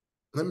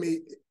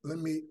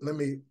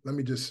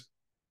just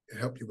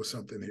help you with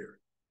something here.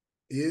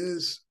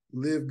 Is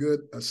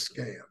LiveGood a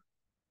scam?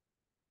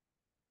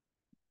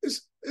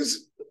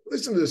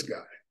 Listen to this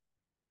guy.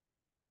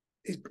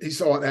 He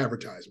saw an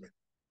advertisement.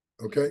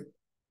 Okay.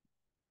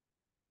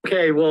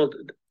 Okay, well,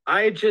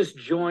 I just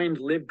joined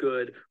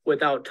LiveGood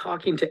without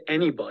talking to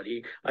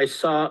anybody. I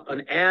saw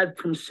an ad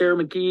from Sarah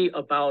McGee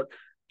about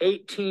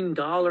 $18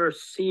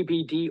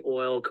 CBD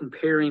oil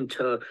comparing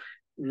to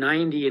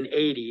 90 and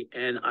 80.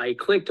 And I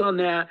clicked on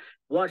that,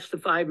 watched the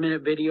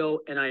 5-minute video,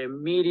 and I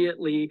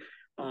immediately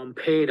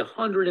paid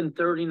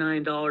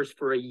 $139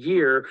 for a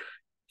year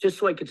just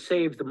so I could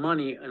save the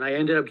money. And I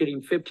ended up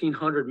getting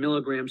 1,500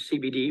 milligrams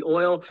CBD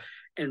oil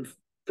and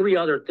 3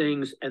 other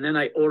things, and then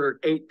I ordered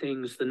 8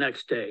 things the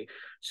next day.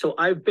 So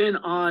I've been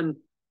on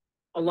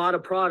a lot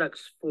of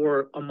products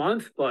for a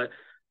month, but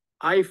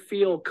I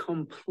feel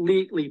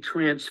completely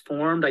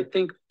transformed. I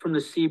think from the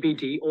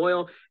CBD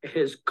oil, it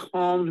has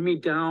calmed me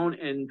down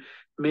and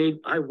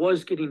I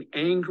was getting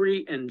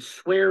angry and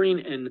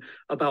swearing and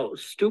about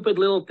stupid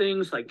little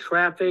things like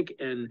traffic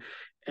and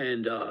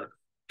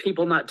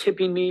people not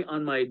tipping me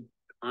on my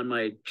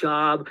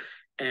job.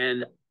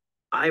 And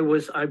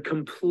I've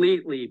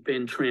completely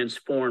been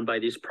transformed by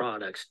these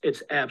products.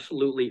 It's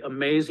absolutely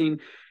amazing.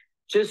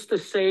 Just the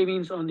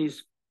savings on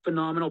these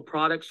phenomenal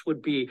products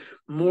would be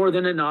more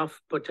than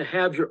enough, but to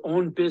have your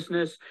own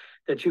business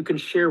that you can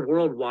share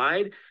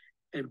worldwide,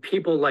 and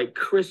people like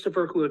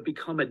Christopher, who have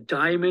become a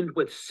diamond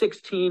with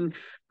 16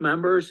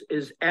 members,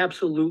 is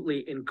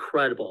absolutely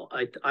incredible.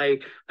 I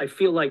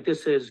feel like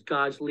this is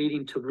God's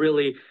leading to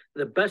really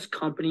the best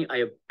company I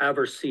have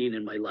ever seen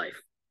in my life.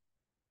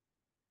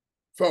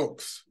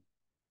 Folks,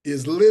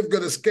 is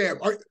LiveGood a scam?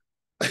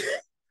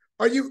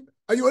 Are you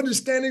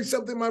understanding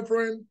something, my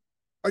friend?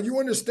 Are you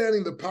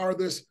understanding the power of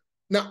this?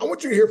 Now, I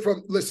want you to hear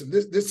from, listen,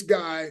 this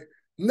guy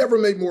never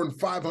made more than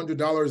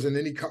 $500 in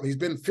any company. He's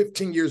been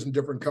 15 years in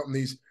different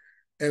companies,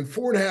 and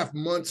 4.5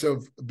 months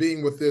of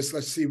being with this.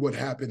 Let's see what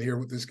happened here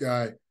with this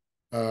guy.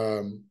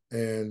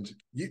 And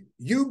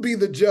you be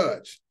the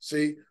judge.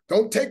 See,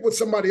 don't take what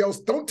somebody else,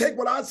 don't take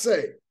what I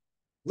say.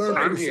 Learn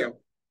for yourself.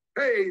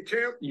 Hey,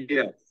 champ.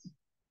 Yes.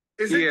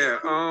 Is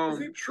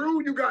it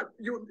true you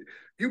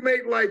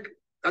made, like,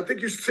 I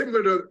think you're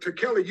similar to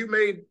Kelly, you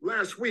made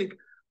last week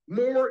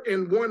more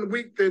in 1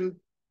 week than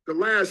the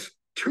last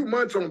 2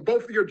 months on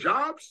both of your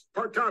jobs,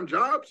 part-time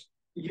jobs?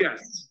 Yes.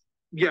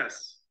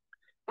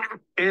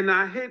 And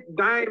I hit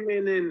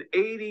diamond in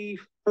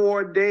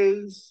 84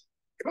 days.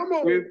 Come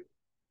on. with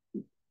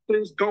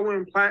things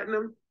going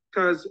platinum,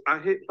 because I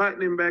hit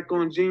platinum back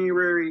on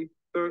January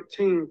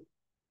 13th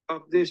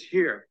of this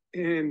year.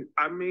 And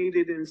I made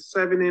it in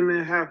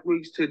 7.5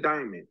 weeks to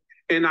diamond.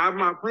 And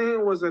my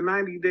plan was a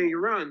 90-day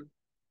run,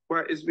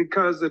 but it's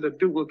because of the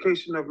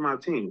duplication of my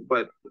team.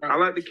 But I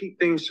like to keep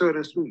things short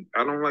and sweet.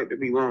 I don't like to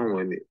be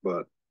long-winded,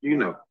 but you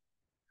know.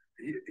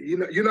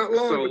 You're not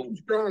long, So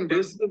but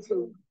you're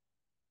strong.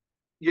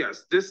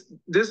 Yes, this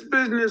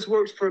business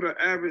works for the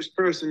average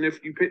person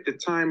if you put the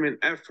time and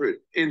effort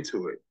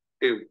into it.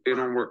 It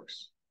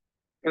works.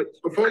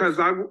 Because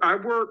I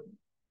work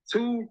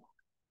 2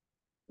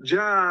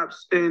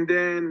 jobs, and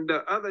then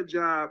the other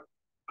job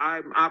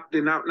I'm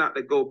opting out not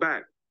to go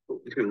back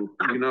to,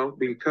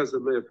 because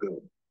of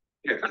LiveGood.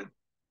 Yeah.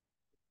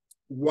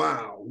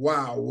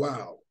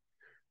 Wow.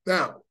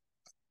 Now,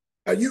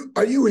 are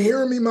you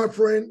hearing me, my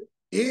friend?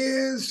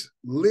 Is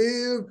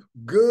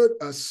LiveGood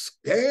a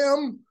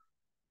scam?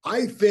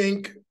 I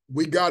think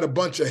we got a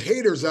bunch of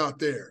haters out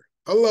there.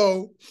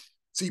 Hello.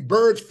 See,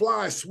 birds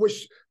fly,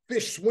 swish,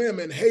 fish swim,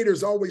 and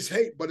haters always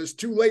hate, but it's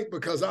too late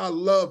because I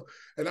love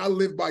and I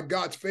live by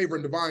God's favor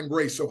and divine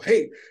grace. So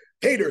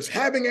haters,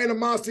 having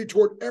animosity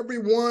toward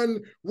everyone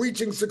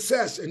reaching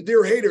success. And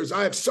dear haters,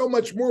 I have so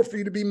much more for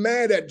you to be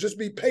mad at. Just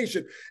be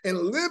patient. And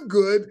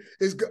LiveGood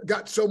has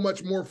got so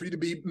much more for you to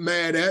be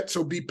mad at.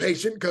 So be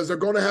patient, because they're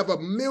going to have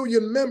 1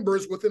 million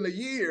members within a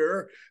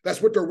year.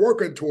 That's what they're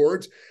working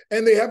towards.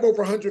 And they have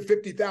over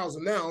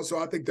 150,000 now. So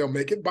I think they'll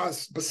make it.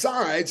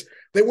 Besides,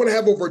 they want to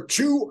have over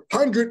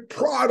 200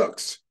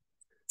 products.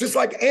 Just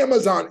like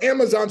Amazon.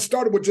 Amazon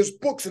started with just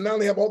books, and now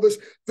they have all this.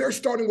 They're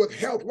starting with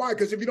health. Why?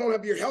 Because if you don't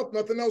have your health,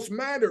 nothing else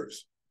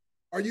matters.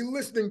 Are you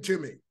listening to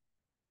me?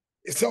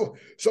 So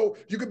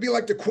you could be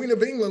like the Queen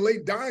of England, lay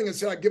dying and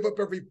say, I give up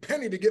every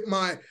penny to get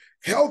my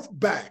health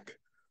back.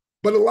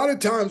 But a lot of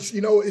times,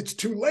 it's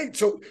too late.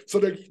 So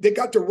they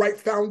got the right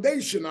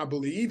foundation, I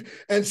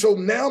believe. And so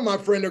now, my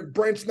friend, they're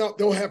branching out.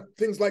 They'll have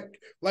things like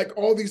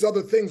all these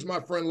other things, my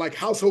friend, like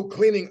household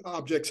cleaning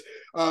objects,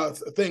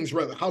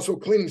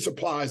 household cleaning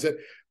supplies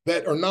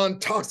that are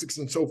non-toxics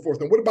and so forth.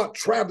 And what about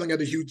traveling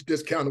at a huge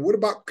discount? And what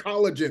about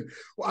collagen?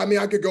 Well, I mean,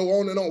 I could go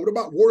on and on. What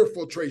about water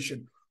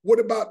filtration? What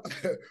about,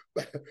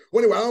 well,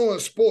 anyway, I don't want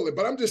to spoil it,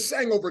 but I'm just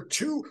saying over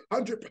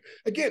 200,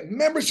 again,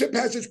 membership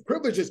has its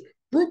privileges.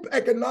 Group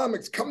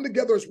economics come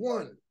together as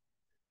one.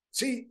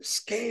 See,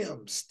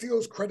 scam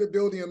steals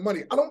credibility and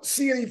money. I don't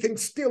see anything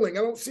stealing.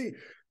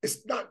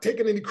 It's not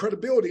taking any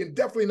credibility, and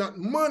definitely not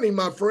money,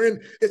 my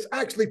friend. It's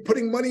actually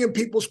putting money in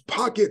people's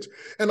pockets.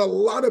 And a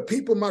lot of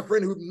people, my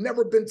friend, who've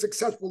never been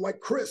successful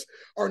like Chris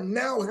are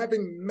now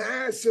having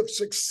massive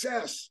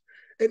success.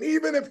 And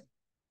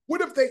what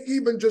if they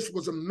even just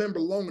was a member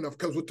long enough?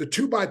 Because with the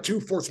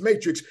 2x2 force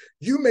matrix,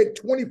 you make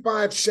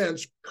 25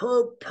 cents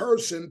per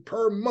person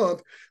per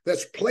month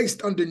that's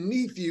placed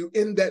underneath you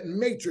in that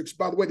matrix.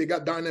 By the way, they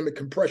got dynamic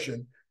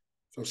compression.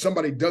 So if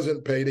somebody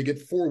doesn't pay, they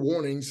get 4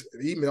 warnings,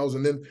 emails,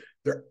 and then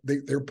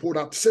they're pulled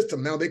out the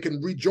system. Now they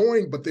can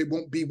rejoin, but they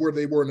won't be where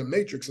they were in the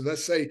matrix. And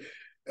let's say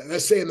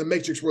in the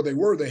matrix where they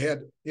were, they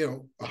had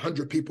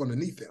 100 people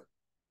underneath them.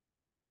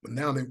 But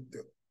now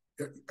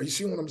are you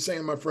seeing what I'm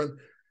saying, my friend?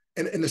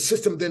 And the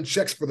system then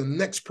checks for the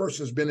next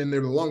person who's been in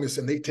there the longest,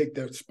 and they take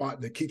their spot,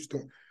 and it keeps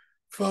going.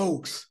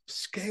 Folks,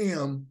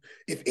 scam.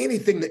 If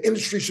anything, the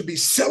industry should be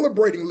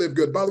celebrating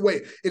LiveGood. By the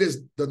way, it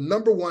is the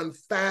 #1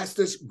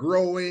 fastest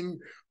growing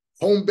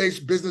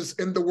home-based business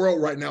in the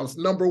world right now. It's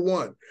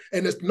 #1.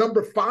 And it's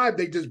 #5.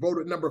 They just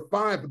voted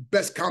 #5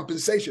 best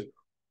compensation.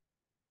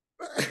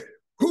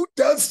 Who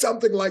does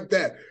something like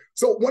that?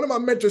 So one of my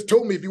mentors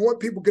told me, if you want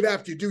people to get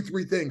after you, do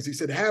 3 things. He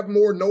said, have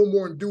more, know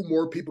more, and do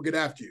more. People get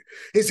after you.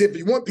 He said, if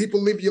you want people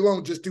to leave you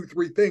alone, just do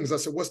 3 things. I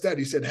said, what's that?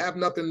 He said, have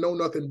nothing, know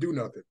nothing, do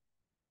nothing.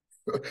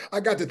 I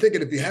got to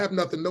thinking, if you have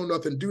nothing, know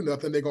nothing, do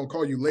nothing, they're going to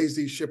call you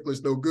lazy,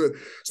 shiftless, no good.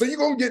 So you're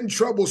going to get in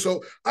trouble.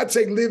 So I'd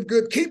say live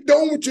good. Keep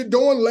doing what you're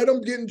doing. Let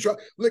them get in trouble.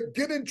 Look,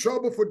 get in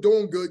trouble for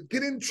doing good.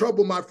 Get in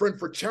trouble, my friend,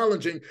 for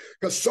challenging.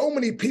 Because so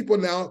many people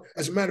now,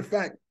 as a matter of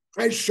fact,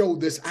 I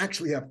showed this,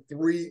 actually have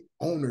 3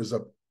 owners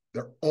of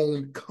their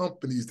own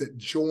companies that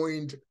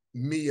joined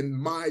me and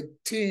my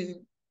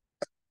team.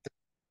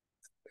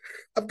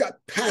 I've got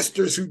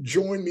pastors who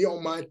join me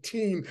on my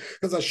team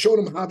because I showed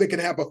them how they can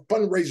have a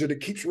fundraiser that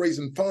keeps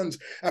raising funds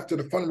after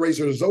the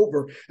fundraiser is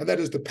over. And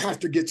that is the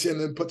pastor gets in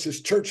and puts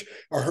his church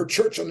or her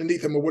church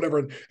underneath him or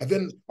whatever. And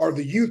then, or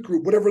the youth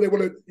group, whatever they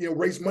want to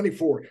raise money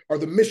for, or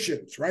the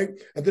missions, right?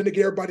 And then they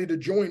get everybody to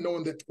join,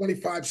 knowing that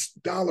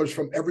 $25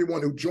 from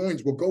everyone who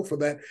joins will go for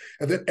that.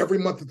 And then every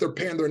month that they're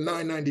paying their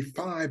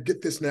 $9.95,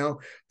 get this now,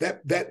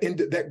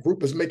 that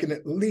group is making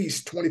at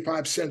least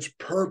 25 cents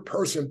per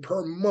person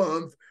per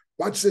month.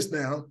 Watch this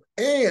now,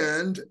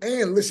 and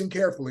listen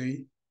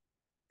carefully.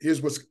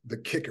 Here's what's the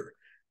kicker.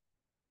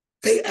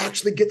 They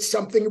actually get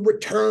something in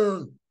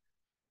return.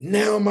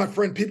 Now, my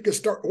friend, people can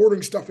start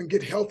ordering stuff and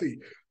get healthy.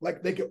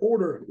 Like they could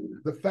order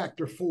the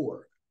Factor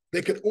 4.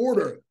 They could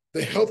order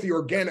the healthy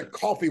organic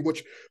coffee,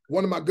 which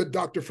one of my good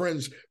doctor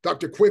friends,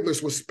 Dr.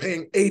 Quigless, was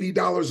paying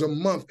 $80 a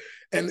month.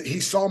 And he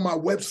saw my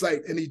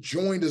website and he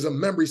joined as a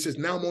member. He says,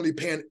 now I'm only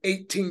paying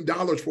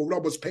 $18 for what I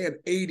was paying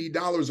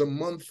 $80 a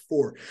month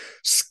for.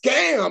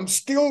 Scam,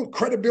 still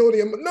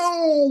credibility.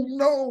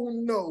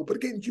 No. But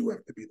again, you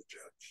have to be the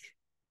judge.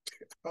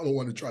 I don't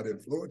want to try to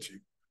influence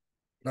you.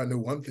 But I know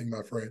one thing,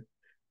 my friend.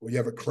 When you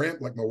have a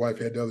cramp like my wife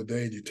had the other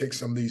day, and you take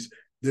some of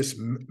this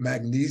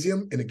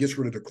magnesium and it gets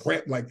rid of the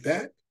cramp like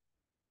that,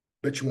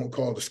 bet you won't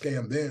call it a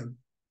scam then.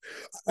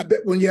 I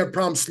bet when you have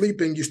problems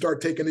sleeping, you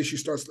start taking this,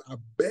 I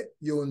bet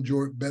you'll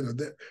enjoy it better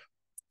then.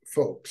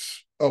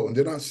 Folks. Oh, and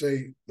did I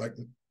say, like,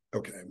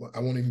 okay, well, I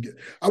won't even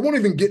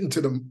get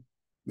into the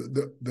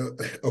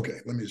okay,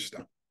 let me just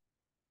stop.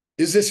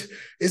 Is this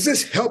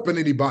helping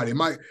anybody?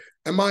 Am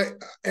I,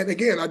 and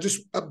again, I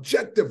just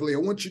objectively, I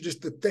want you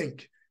just to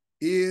think,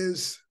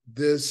 is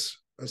this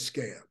a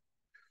scam?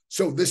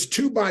 So this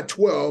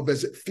 2x12,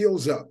 as it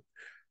fills up,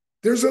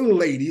 there's a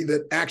lady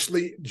that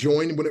actually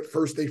joined when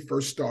they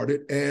first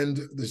started. And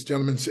this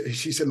gentleman,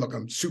 she said, look,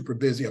 I'm super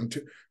busy. I'm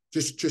too,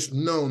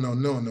 no,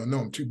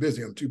 I'm too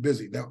busy. I'm too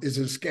busy. Now, is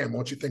it a scam? Why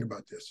don't you think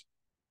about this?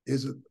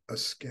 Is it a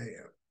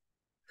scam?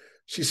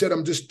 She said,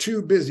 I'm just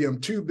too busy.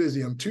 I'm too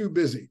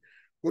busy.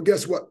 Well,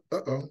 guess what? I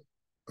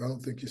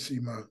don't think you see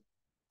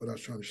what I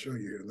was trying to show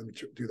you here. Let me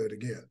do that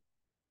again.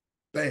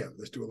 Bam,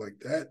 let's do it like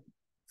that.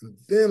 And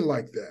then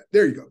like that.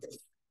 There you go.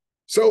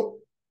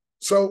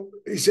 So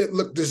he said,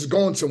 look, this is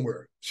going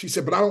somewhere. She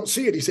said, but I don't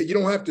see it. He said, you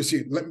don't have to see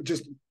it. Let me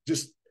just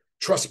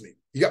trust me.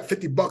 You got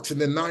 $50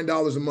 and then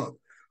 $9 a month.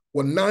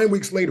 Well, 9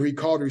 weeks later, he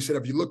called her. He said,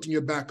 have you looked in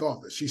your back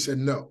office? She said,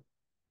 no.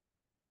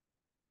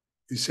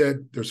 He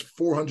said, there's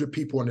 400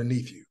 people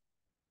underneath you.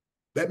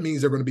 That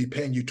means they're going to be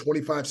paying you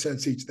 25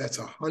 cents each. That's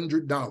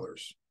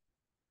 $100.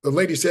 The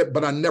lady said,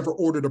 but I never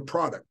ordered a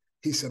product.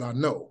 He said, I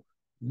know.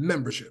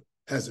 Membership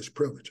has its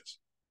privileges.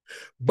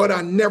 But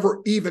I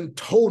never even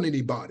told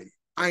anybody.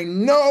 I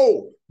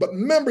know, but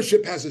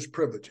membership has its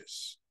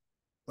privileges.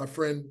 My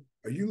friend,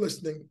 are you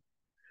listening?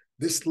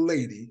 This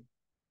lady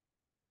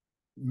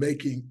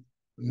making,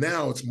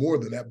 now it's more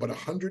than that, but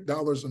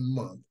 $100 a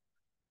month.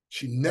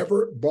 She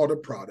never bought a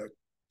product.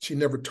 She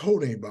never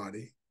told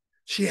anybody.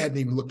 She hadn't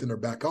even looked in her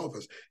back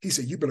office. He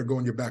said, you better go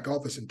in your back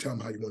office and tell them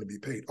how you want to be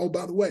paid. Oh,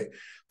 by the way,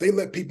 they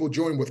let people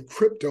join with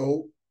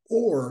crypto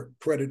or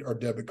credit or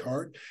debit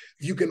card.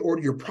 You can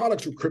order your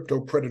products with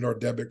crypto, credit, or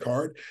debit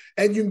card,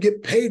 and you can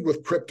get paid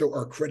with crypto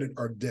or credit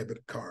or debit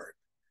card.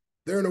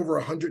 They're in over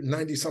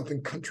 190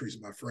 something countries,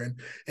 my friend.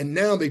 And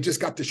now they just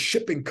got the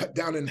shipping cut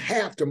down in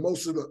half to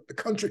most of the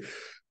country.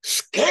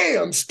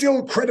 Scam,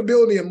 still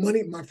credibility and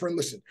money. My friend,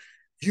 listen,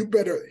 you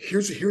better,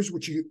 here's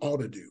what you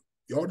ought to do.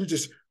 You ought to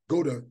just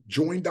go to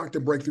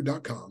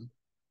joindrbreakthrough.com,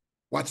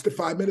 watch the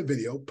 5-minute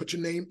video, put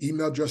your name,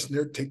 email address in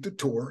there, take the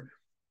tour,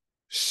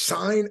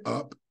 sign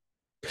up,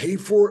 pay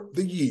for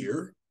the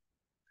year,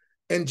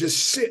 and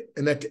just sit.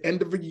 And at the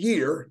end of a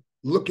year,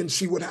 look and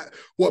see what happens.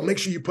 Well, make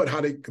sure you put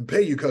how they can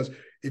pay you, because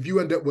if you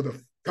end up with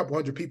a couple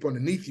hundred people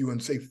underneath you in,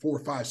 say, 4,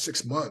 5,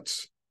 6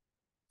 months,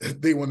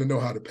 they want to know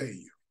how to pay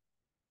you.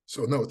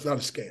 So no, it's not a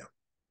scam.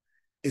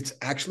 It's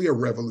actually a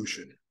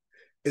revolution.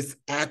 It's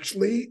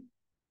actually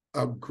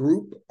a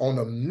group on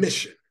a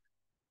mission.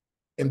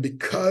 And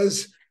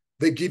because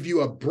they give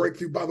you a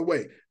breakthrough, by the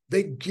way,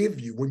 they give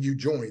you, when you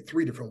join,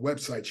 3 different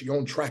websites, your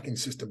own tracking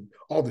system,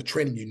 all the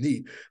training you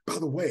need. By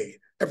the way,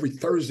 every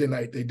Thursday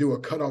night, they do a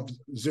cutoff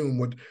Zoom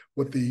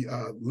with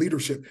the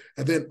leadership.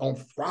 And then on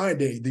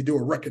Friday, they do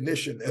a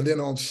recognition. And then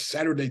on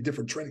Saturday,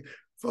 different training.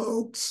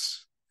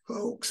 Folks,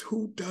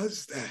 who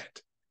does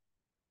that?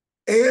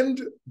 And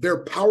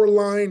their power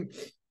line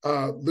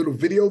little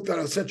video that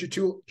I sent you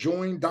to,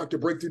 join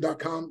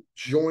drbreakthrough.com,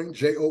 join,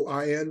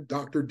 Join,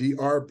 Dr.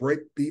 DR,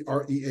 break,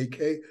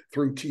 BREAK,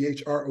 through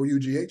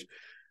THROUGH.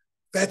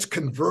 That's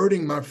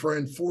converting, my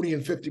friend, 40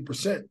 and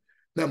 50%.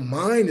 Now,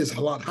 mine is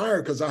a lot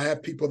higher because I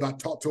have people that I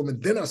talk to them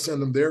and then I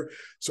send them there.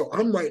 So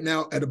I'm right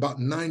now at about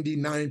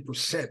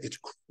 99%. It's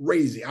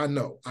crazy. I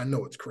know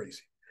it's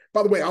crazy.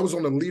 By the way, I was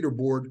on the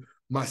leaderboard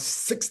my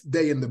 6th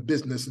day in the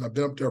business, and I've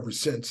been up there ever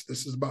since.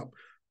 This is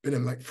been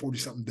in like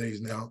 40-something days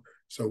now.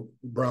 So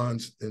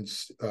bronze and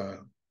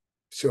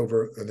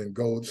silver and then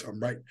gold. So I'm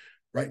right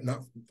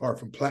not far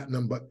from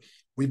platinum, but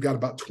we've got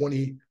about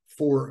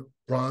 24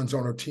 bronze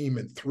on our team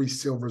and 3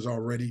 silvers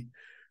already,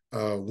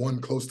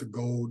 1 close to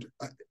gold.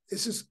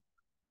 It's just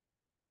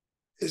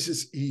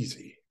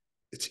easy.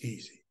 It's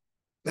easy.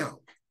 Now,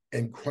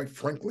 and quite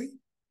frankly,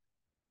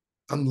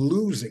 I'm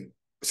losing.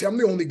 See, I'm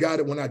the only guy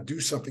that when I do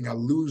something, I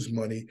lose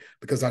money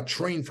because I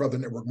train for other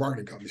network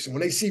marketing companies. So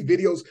when they see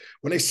videos,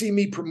 when they see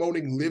me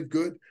promoting Live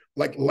Good,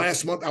 like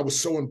last month, I was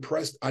so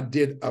impressed. I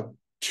did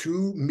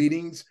 2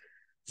 meetings,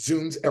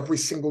 Zooms every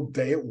single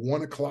day at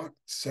 1 o'clock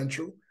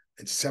Central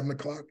and 7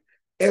 o'clock.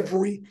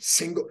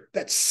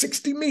 That's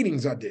 60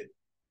 meetings I did.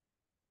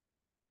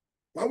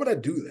 Why would I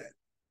do that?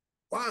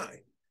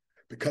 Why?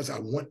 Because I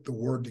want the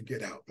word to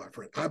get out, my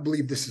friend. I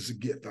believe this is a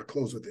gift. I'll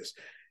close with this.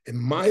 In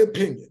my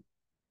opinion,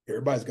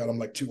 everybody's got them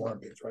like 2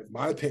 armpits, right?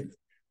 My opinion,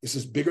 This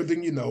is bigger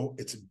than you know.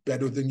 It's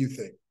better than you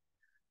think.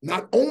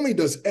 Not only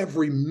does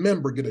every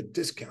member get a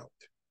discount,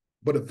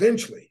 but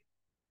eventually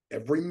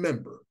every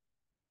member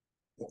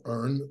will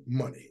earn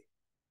money.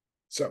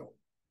 So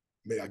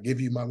may I give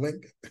you my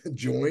link?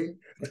 Join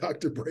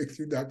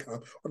drbreakthrough.com.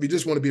 Or if you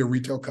just want to be a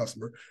retail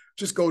customer,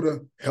 just go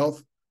to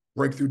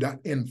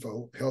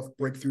healthbreakthrough.info,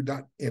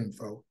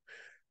 healthbreakthrough.info.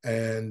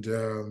 And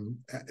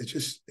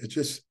it's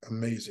just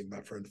amazing,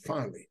 my friend.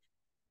 Finally,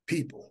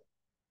 people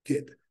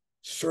get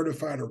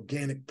certified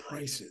organic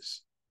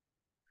prices.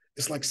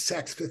 It's like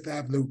Saks Fifth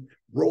Avenue,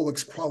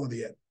 Rolex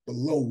quality at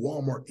below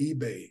Walmart,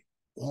 eBay,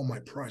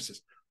 Walmart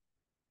prices.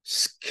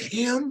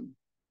 Scam?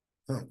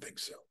 I don't think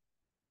so.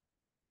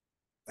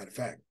 Matter of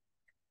fact,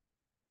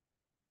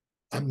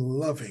 I'm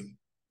loving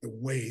the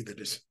way that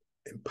it's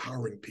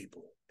empowering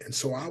people. And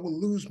so I will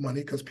lose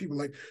money because people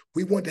are like,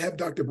 we want to have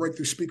Dr.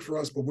 Breakthrough speak for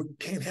us, but we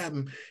can't have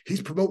him.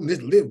 He's promoting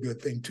this Live Good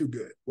thing too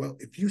good. Well,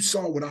 if you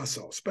saw what I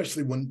saw,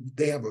 especially when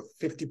they have a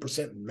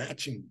 50%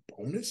 matching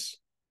bonus,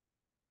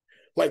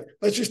 like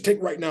let's just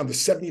take right now the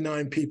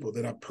 79 people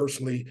that I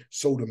personally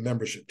sold a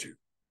membership to.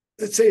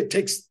 Let's say it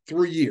takes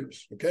 3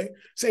 years, okay?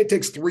 Say it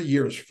takes 3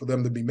 years for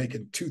them to be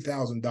making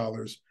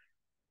 $2,000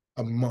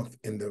 a month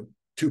in the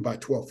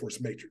 2x12 force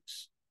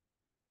matrix.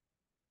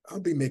 I'll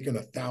be making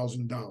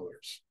 $1,000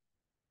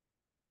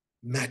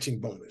 matching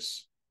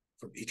bonus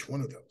from each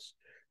one of those.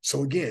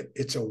 So again,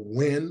 it's a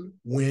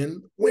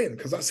win-win-win.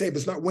 Because I say if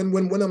it's not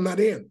win-win-win, I'm not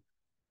in.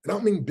 And I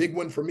don't mean big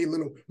win for me,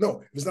 little.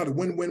 No, if it's not a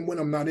win-win-win,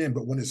 I'm not in.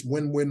 But when it's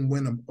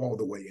win-win-win, I'm all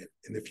the way in.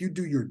 And if you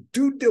do your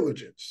due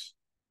diligence,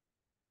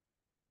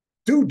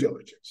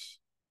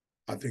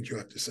 I think you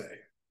have to say,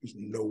 there's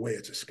no way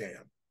it's a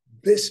scam.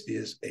 This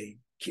is a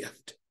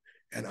gift.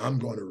 And I'm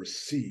going to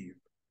receive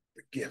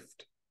the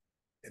gift.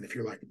 And if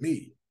you're like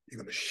me,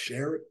 you're going to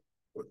share it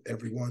with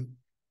everyone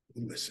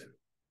who listen.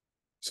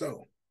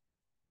 So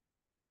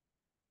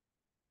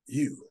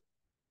you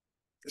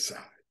decide.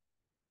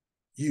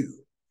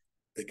 You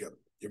make up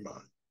your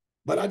mind.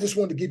 But I just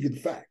wanted to give you the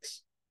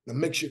facts. Now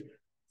make sure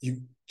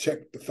you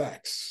check the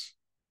facts.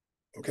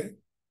 Okay?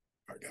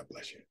 All right, God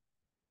bless you.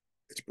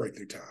 It's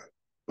breakthrough time.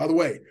 By the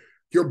way,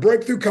 your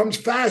breakthrough comes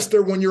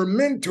faster when your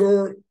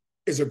mentor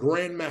is a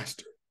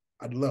grandmaster.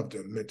 I'd love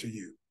to mentor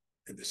you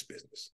in this business.